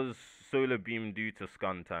much does Solar Beam do to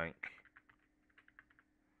Scun Tank?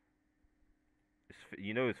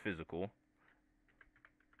 You know it's physical.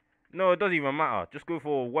 No, it doesn't even matter. Just go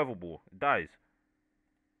for Weather Ball. It dies.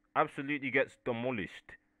 Absolutely gets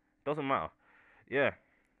demolished. Doesn't matter. Yeah.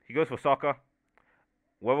 He goes for Soccer.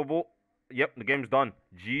 Weather Ball. Yep, the game's done.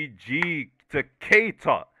 GG to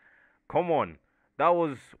Ktut. Come on. That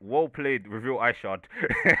was well played, Reveal Ice Shard.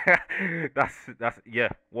 that's yeah,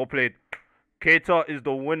 well played. Ktut is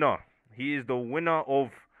the winner. He is the winner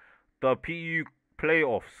of the PU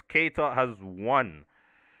playoffs. Ktut has won.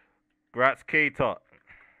 Grats Ktut.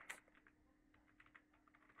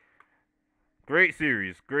 Great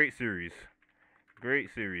series, great series. Great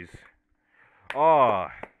series.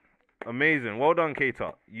 Ah, amazing. Well done,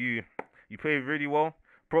 Ktut. You played really well.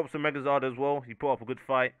 Props to Megazard as well. He put up a good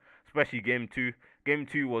fight, especially game two. Game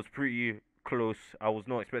two was pretty close. I was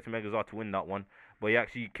not expecting Megazard to win that one, but he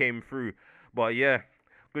actually came through. But yeah,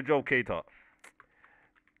 good job, Ktut.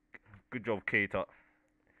 Good job, Ktut.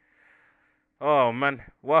 Oh man.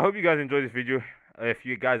 Well, I hope you guys enjoyed this video. If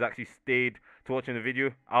you guys actually stayed to watching the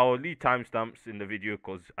video, I'll leave timestamps in the video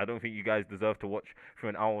because I don't think you guys deserve to watch for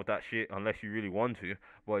an hour of that shit unless you really want to.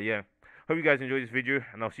 But yeah, hope you guys enjoyed this video,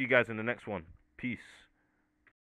 and I'll see you guys in the next one. Peace.